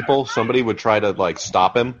full of people, somebody would try to, like,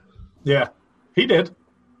 stop him. Yeah, he did.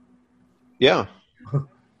 Yeah.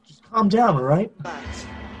 Just calm down, all right?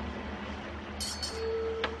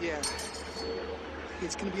 Yeah.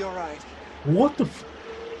 It's gonna be alright. What the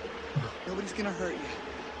Nobody's gonna hurt you.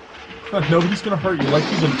 Nobody's gonna hurt you. Like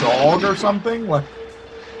he's a dog or something? Like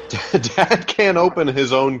Dad can't open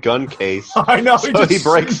his own gun case. I know. So he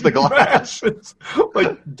breaks the glass.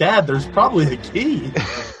 Like, Dad, there's probably a key.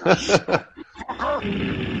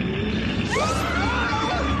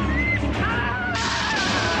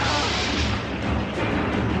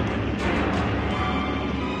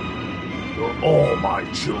 You're all my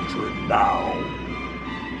children now.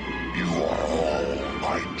 You are all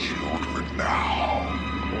my children now.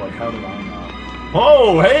 Boy, how did I know?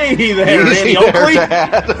 Oh, hey there, Easy Danny there, Oakley.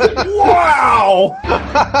 Dad. Wow!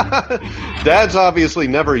 Dad's obviously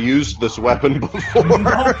never used this weapon before.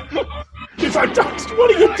 No. He's like,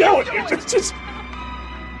 what are you doing? It's just...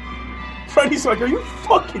 Freddy's like, are you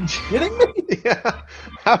fucking kidding me? Yeah.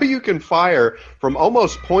 How you can fire from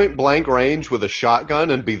almost point blank range with a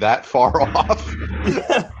shotgun and be that far off?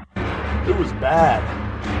 Yeah. It was bad.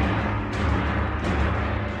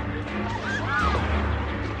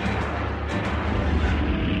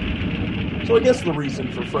 So I guess the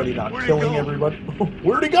reason for Freddy not killing everybody...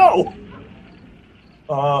 Where'd he go?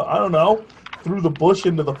 I don't know. Through the bush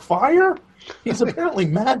into the fire? He's apparently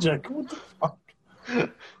magic. What the fuck?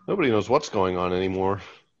 Nobody knows what's going on anymore.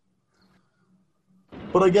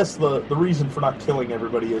 But I guess the reason for not killing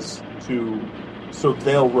everybody is so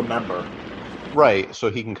they'll remember. Right, so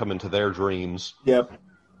he can come into their dreams. Yep.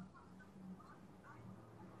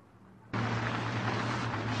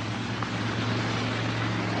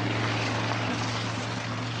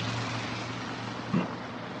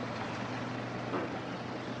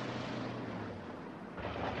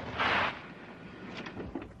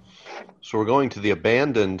 So we're going to the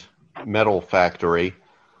abandoned metal factory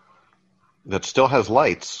that still has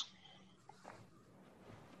lights.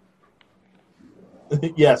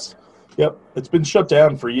 Yes. Yep. It's been shut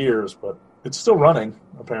down for years, but it's still running,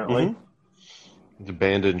 apparently. Mm-hmm. To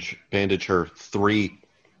bandage her 3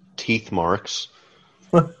 teeth marks.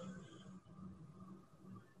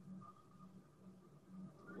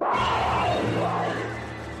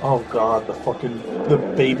 Oh god, the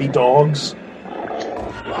baby dogs.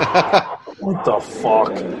 What the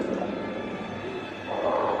fuck?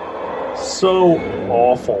 So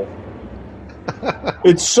awful.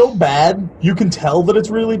 It's so bad, you can tell that it's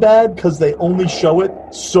really bad because they only show it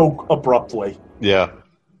so abruptly. Yeah.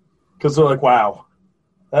 Because they're like, wow,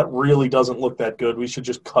 that really doesn't look that good. We should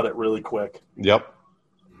just cut it really quick. Yep.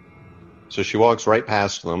 So she walks right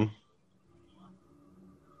past them.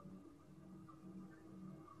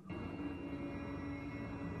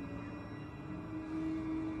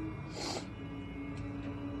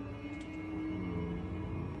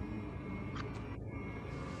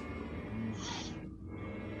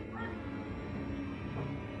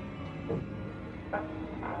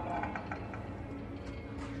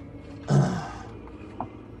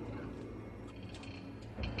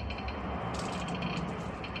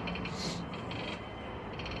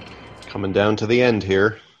 Coming down to the end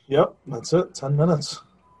here. Yep, that's it. 10 minutes.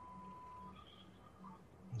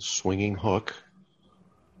 Swinging hook.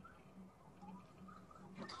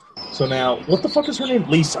 So now, what the fuck is her name?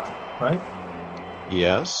 Lisa, right?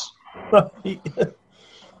 Yes.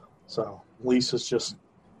 So, Lisa's just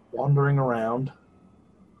wandering around.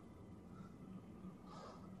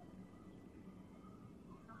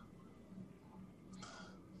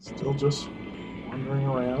 Still just wandering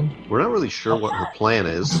around. We're not really sure what her plan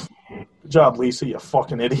is. Good job, Lisa, you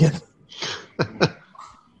fucking idiot.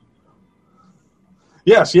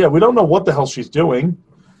 Yes, yeah, we don't know what the hell she's doing.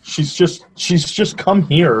 She's just come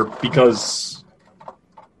here because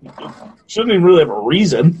she doesn't even really have a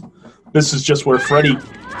reason. This is just where Freddy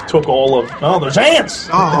took all of... Oh, there's ants!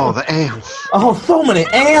 Oh, the ants. Oh, so many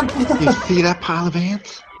ants! You see that pile of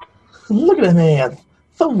ants? Look at them ants.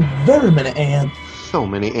 So very many ants. So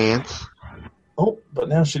many ants. Oh, but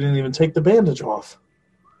now she didn't even take the bandage off.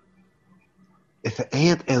 It's an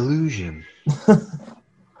ant illusion.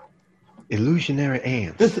 Illusionary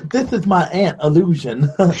ant. This is my ant illusion.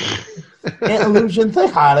 Ant illusion, say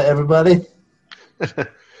hi to everybody. Hi,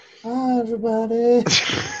 everybody.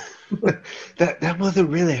 That wasn't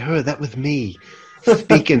really her. That was me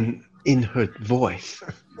speaking in her voice.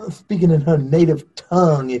 Speaking in her native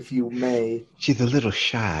tongue, if you may. She's a little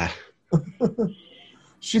shy.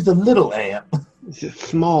 She's a little ant. She's a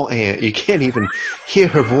small ant. You can't even hear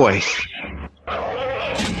her voice.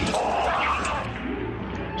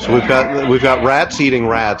 So we've got rats eating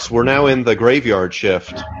rats. We're now in the Graveyard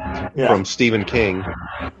Shift from Stephen King.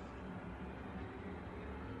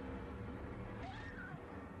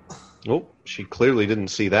 Oh, she clearly didn't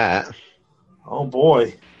see that. Oh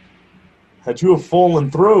boy. Had you have fallen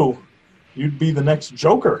through, you'd be the next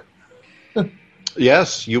Joker.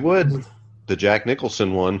 Yes, you would. The Jack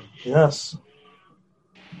Nicholson one. Yes.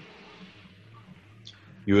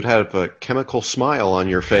 You would have a chemical smile on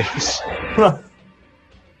your face.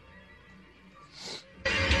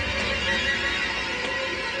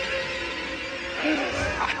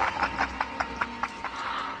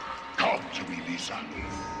 Come to me, Lisa.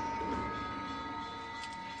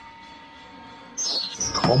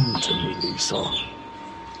 Come to me, Lisa.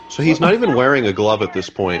 So he's not even wearing a glove at this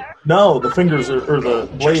point. No, the fingers or the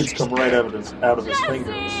blades come right out of his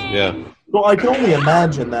fingers. Yeah. Well, I can only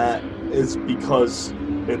imagine that is because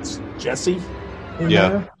it's Jesse in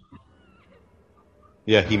there.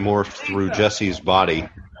 Yeah, he morphed through Jesse's body.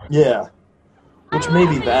 Yeah. Which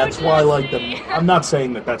maybe that's why, I'm not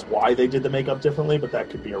saying that that's why they did the makeup differently, but that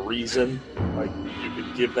could be a reason. Like, you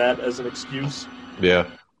could give that as an excuse. Yeah.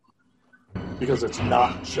 Because it's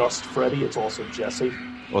not just Freddy, it's also Jesse.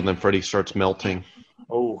 Well, and then Freddy starts melting.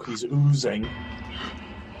 Oh, he's oozing.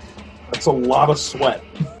 That's a lot of sweat.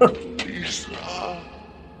 Lisa.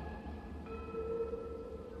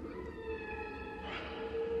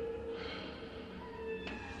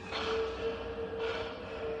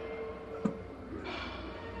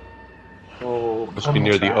 Oh, must be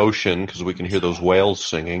near the ocean because we can hear those whales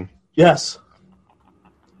singing. Yes.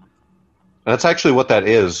 And that's actually what that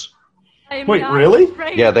is. Wait, really?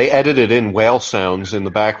 Yeah, they edited in whale sounds in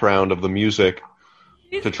the background of the music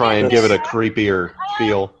to try and give it a creepier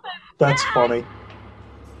feel. That's funny.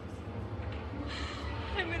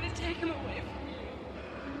 I'm going to take him away from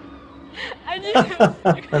you. I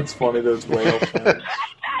knew. That's funny, those whale sounds. Back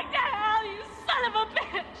to hell, you son of a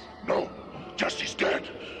bitch! No, Jesse's dead.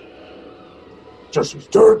 Jesse's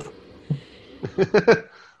dead.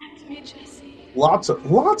 It's me, Jesse. Lots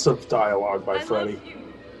of dialogue by Freddy.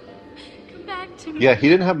 Come back to me. Yeah, he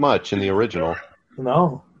didn't have much in the original.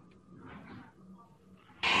 No.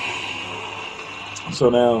 So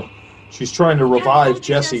now she's trying to revive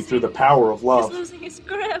Jesse through the power of love. He's losing his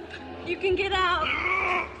grip. You can get out.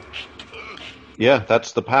 Yeah,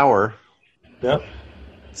 that's the power. Yep.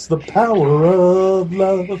 It's the power of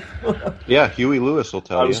love. Yeah, Huey Lewis will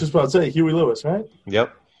tell you. I was just about to say Huey Lewis, right?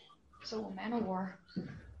 Yep. So a Man-O-War.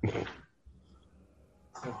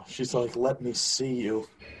 Oh, she's like, let me see you.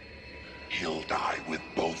 He'll die with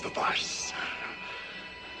both of us.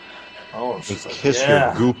 Oh, she's like, Kiss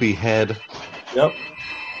yeah. your goopy head. Yep.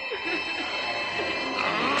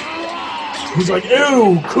 He's like,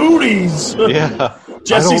 ew, cooties. Yeah.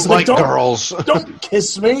 Jesse's I don't like don't, girls. Don't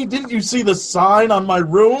kiss me. Didn't you see the sign on my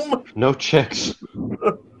room? No chicks.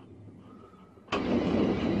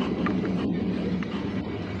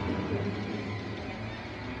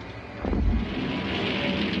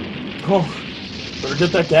 Oh, better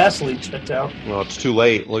get that gas leak checked out. Well, it's too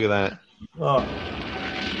late. Look at that. Oh.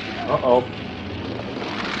 Uh-oh.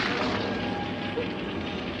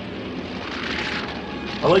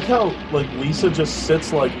 I like how, like, Lisa just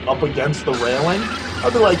sits, like, up against the railing.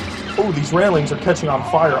 I'd be like, oh, these railings are catching on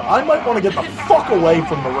fire. I might want to get the fuck away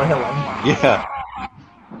from the railing. Yeah.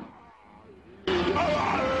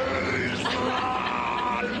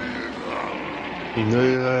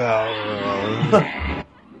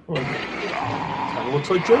 Kind of looks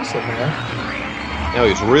like Jason, man. Now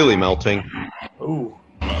he's really melting. Ooh.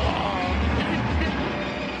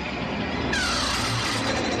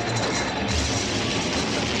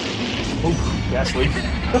 Ooh, gas leak.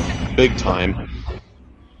 Big time.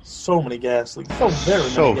 So many gas leaks. So very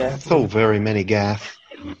many gas So leaks. very many gas.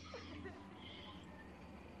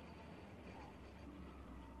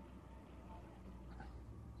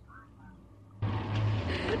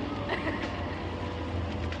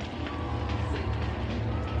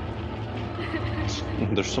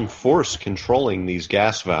 There's some force controlling these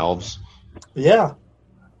gas valves. Yeah.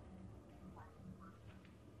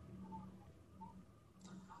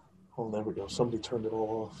 Oh, there we go. Somebody turned it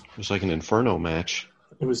all off. It was like an Inferno match.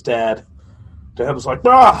 It was Dad. Dad was like,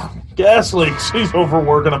 gas leaks. He's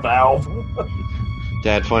overworking a valve.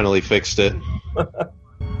 Dad finally fixed it.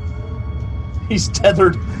 He's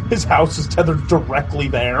tethered. His house is tethered directly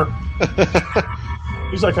there.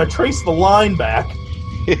 He's like, I traced the line back.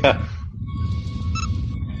 Yeah.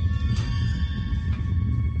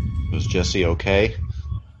 Was Jesse okay?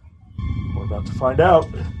 We're about to find out.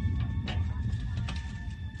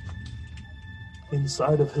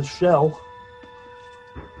 Inside of his shell.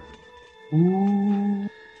 Ooh.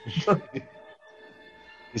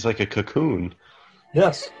 He's like a cocoon.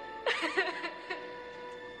 Yes.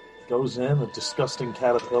 Goes in, a disgusting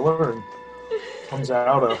caterpillar, and comes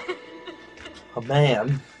out a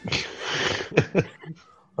man.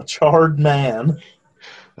 A charred man.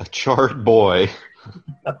 A charred boy.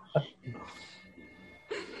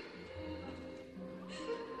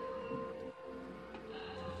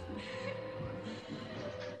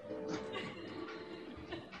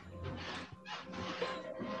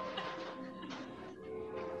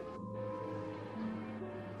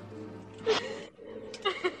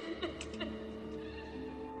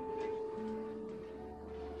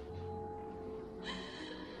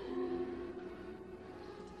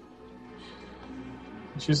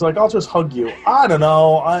 She's like, I'll just hug you. I don't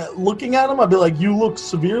know. Looking at him, I'd be like, you look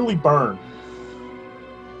severely burned.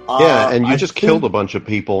 Yeah, and you just killed a bunch of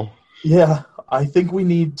people. Yeah, I think we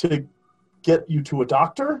need to get you to a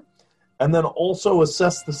doctor and then also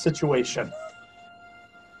assess the situation.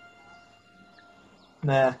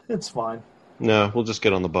 Nah, it's fine. No, we'll just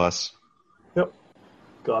get on the bus. Yep.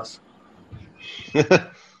 Gus. I'm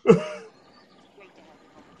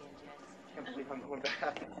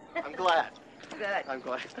glad. Good. I'm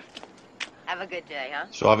glad. Have a good day, huh?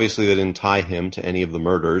 So obviously they didn't tie him to any of the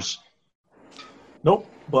murders. Nope,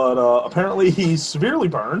 but apparently he's severely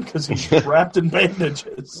burned because he's wrapped in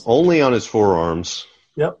bandages. Only on his forearms.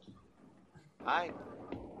 Yep. Hi.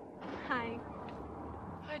 Hi.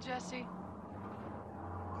 Hi, Jesse.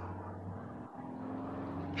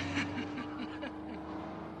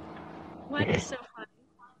 What is so funny?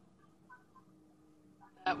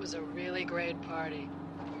 That was a really great party.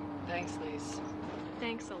 Thanks, Lise.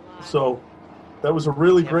 Thanks a lot. So, that was a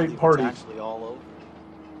really great party. It's actually all over.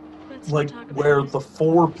 Like, where the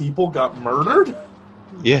 4 people got murdered?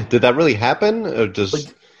 Yeah, did that really happen? Or does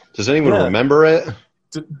anyone remember it?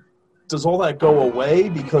 Does all that go away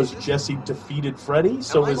because Jesse defeated Freddy?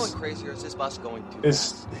 So Am I going crazy or is this bus going too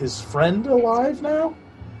is fast? his friend alive now?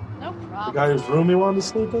 No problem. The guy whose room he wanted to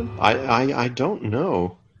sleep in? I don't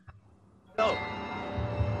know. No.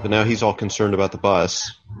 But now he's all concerned about the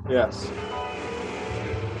bus. Yes.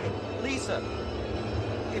 Lisa,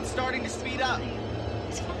 it's starting to speed up.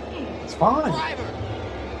 It's fine. It's fine.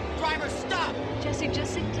 Driver, stop! Jesse,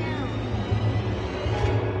 just sit down.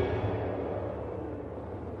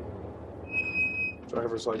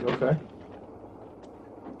 Driver's like, okay.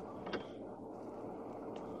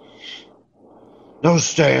 No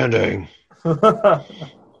standing. I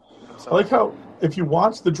like how if you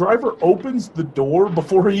watch, the driver opens the door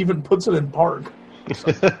before he even puts it in park. It's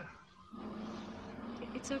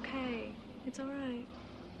okay. It's all right.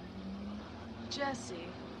 Jesse,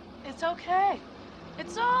 it's okay.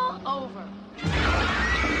 It's all over.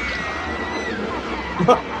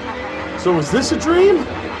 So is this a dream?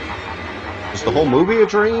 Is the whole movie a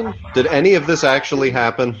dream? Did any of this actually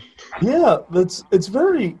happen? Yeah, it's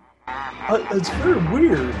very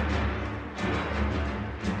weird.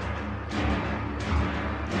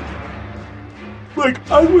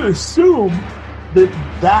 Like, I would assume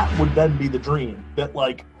that would then be the dream. That,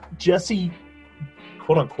 like, Jesse,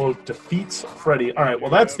 quote-unquote, defeats Freddy. All right,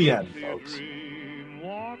 well, that's the end, folks. So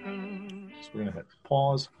we're going to hit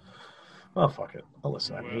pause. Oh, fuck it. I'll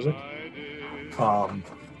listen to that music.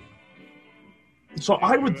 So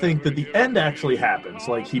I would think that the end actually happens.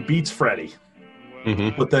 Like, he beats Freddy.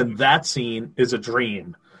 Mm-hmm. But then that scene is a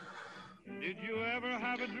dream.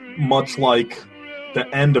 Much like the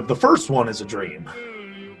end of the first one is a dream.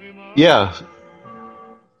 Yeah.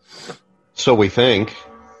 So we think.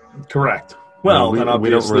 Correct. Well, then we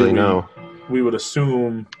don't really know. We would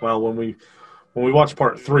assume. Well, when we watch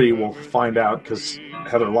part 3, we'll find out because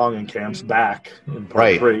Heather Langenkamp's back in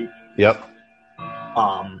part 3. Yep.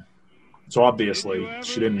 So obviously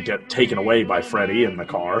she didn't get taken away by Freddy in the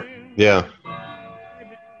car. Yeah.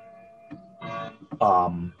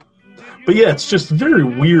 But yeah, it's just a very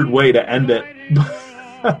weird way to end it.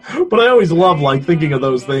 But I always love, like, thinking of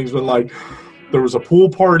those things when, like, there was a pool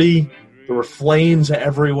party, there were flames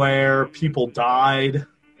everywhere, people died,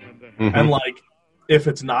 and, like, if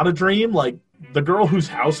it's not a dream, like, the girl whose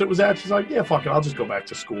house it was at, she's like, yeah, fuck it, I'll just go back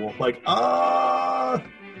to school. Like, I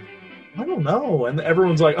don't know. And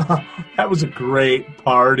everyone's like, oh, that was a great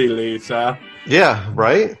party, Lisa. Yeah,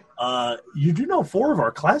 right? You do know 4 of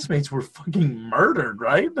our classmates were fucking murdered,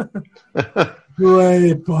 right?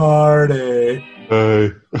 Great party.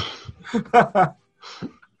 Hey.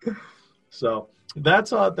 So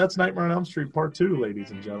that's Nightmare on Elm Street Part 2,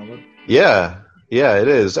 ladies and gentlemen. Yeah, it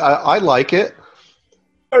is. I like it.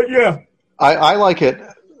 Yeah. I like it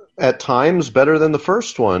at times better than the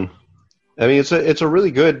first one. I mean, it's a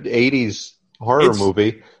really good 80s horror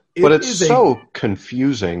movie, but it's so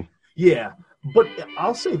confusing. Yeah, but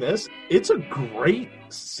I'll say this. It's a great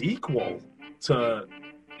sequel to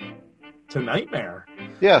Nightmare.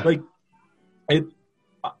 Yeah. Like,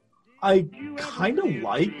 I kind of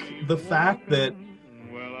like the fact that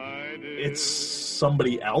it's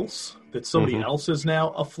somebody else, that somebody else is now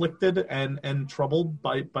afflicted and troubled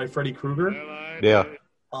by Freddy Krueger. Yeah.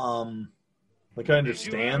 Like, I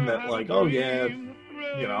understand that, like, oh yeah,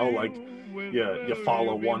 you know, like, you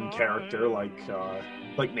follow one character like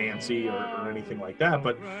Nancy or anything like that,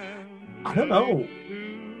 but I don't know.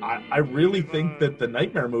 I really think that the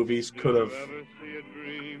Nightmare movies could have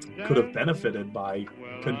benefited by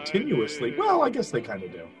continuously. Well, I guess they kind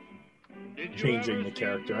of do. Changing the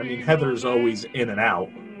character. I mean, Heather's always in and out.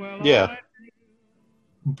 Yeah.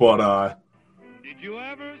 But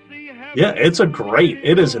yeah,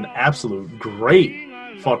 it is an absolute great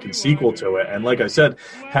fucking sequel to it. And like I said,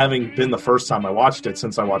 having been the first time I watched it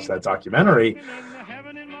since I watched that documentary,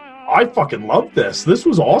 I fucking loved this. This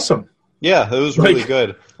was awesome. Yeah, it was really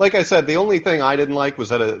good. Like I said, the only thing I didn't like was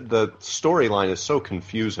that the storyline is so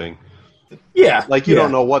confusing. Yeah. Like, you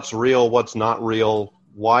don't know what's real, what's not real.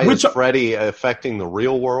 Why is Freddy affecting the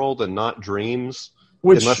real world and not dreams?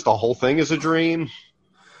 Unless the whole thing is a dream?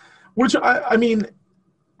 Which, I mean,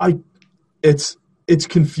 it's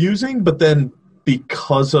confusing, but then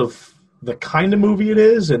because of the kind of movie it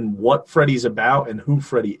is and what Freddy's about and who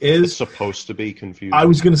Freddy is... It's supposed to be confusing. I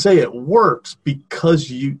was going to say it works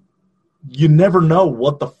because you never know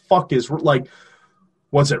what the fuck is... Like,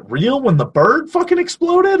 was it real when the bird fucking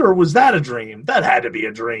exploded, or was that a dream? That had to be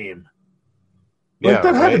a dream. Like,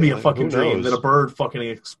 that had to be a fucking dream that a bird fucking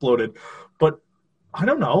exploded. But I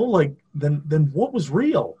don't know. Like, then what was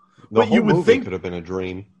real? The whole movie could have been a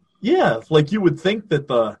dream. Yeah, like you would think that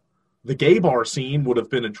the gay bar scene would have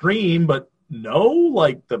been a dream, but no.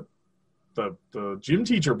 Like the gym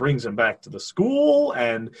teacher brings him back to the school,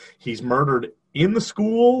 and he's murdered in the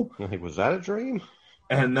school. I think, was that a dream?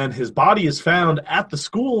 And then his body is found at the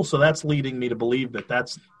school, so that's leading me to believe that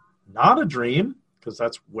that's not a dream because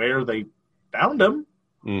that's where they found him.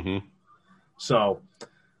 Mm-hmm. So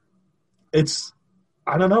it's,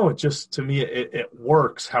 I don't know. It just, to me, it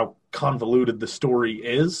works how convoluted the story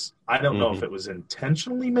is. I don't know if it was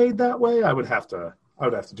intentionally made that way. I would have to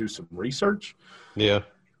do some research. Yeah.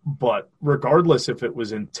 But regardless if it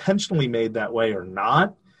was intentionally made that way or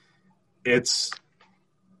not, it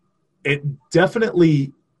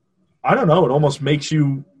definitely I don't know, it almost makes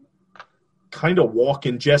you kind of walk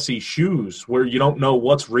in Jesse's shoes where you don't know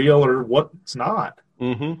what's real or what's not.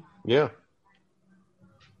 Mm-hmm. Yeah.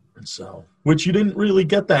 And so, which you didn't really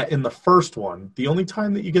get that in the first one. The only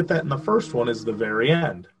time that you get that in the first one is the very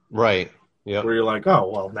end. Right. Yeah. Where you're like, oh,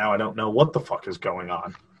 well, now I don't know what the fuck is going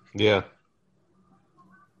on. Yeah.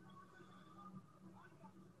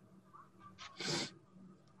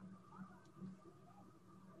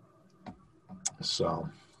 So,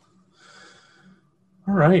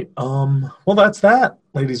 all right. Well, that's that,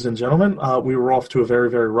 ladies and gentlemen. We were off to a very,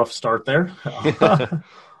 very rough start there.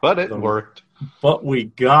 But it worked. But we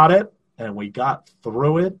got it, and we got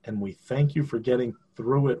through it, and we thank you for getting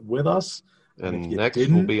through it with us. And next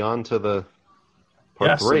we'll be on to the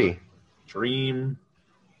part 3. Dream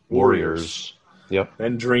Warriors. Yep.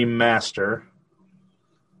 Then Dream Master.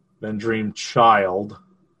 Then Dream Child.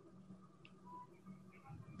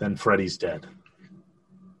 Then Freddy's Dead.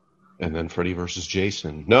 And then Freddy versus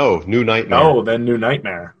Jason. No, New Nightmare. No, then New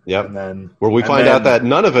Nightmare. Yep. And then where we find out that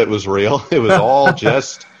none of it was real. It was all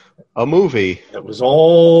just a movie. It was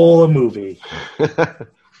all a movie.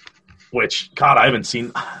 Which, God, I haven't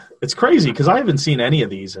seen. It's crazy because I haven't seen any of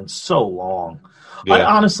these in so long. Yeah.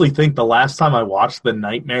 I honestly think the last time I watched the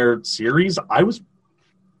Nightmare series, I was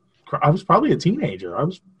probably a teenager. It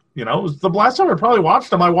was the last time I probably watched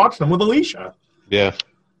them. I watched them with Alicia. Yeah.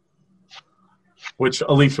 Which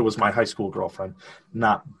Alicia was my high school girlfriend,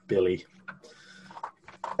 not Billy.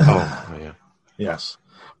 Oh, yeah. Yes.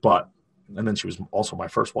 And then she was also my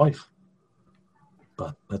first wife.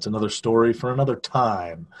 But that's another story for another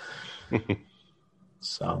time.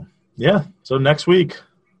 So, yeah. So next week,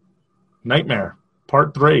 Nightmare,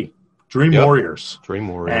 Part 3, Dream Warriors. Dream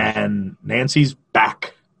Warriors. And Nancy's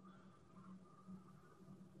back.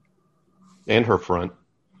 And her front.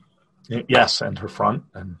 Yes, and her front.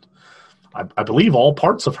 And I believe all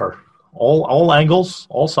parts of her. All angles,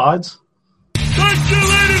 all sides. Thank you,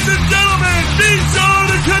 ladies and gentlemen. Be sure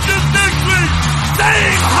to catch us next week.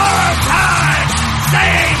 Same horror time.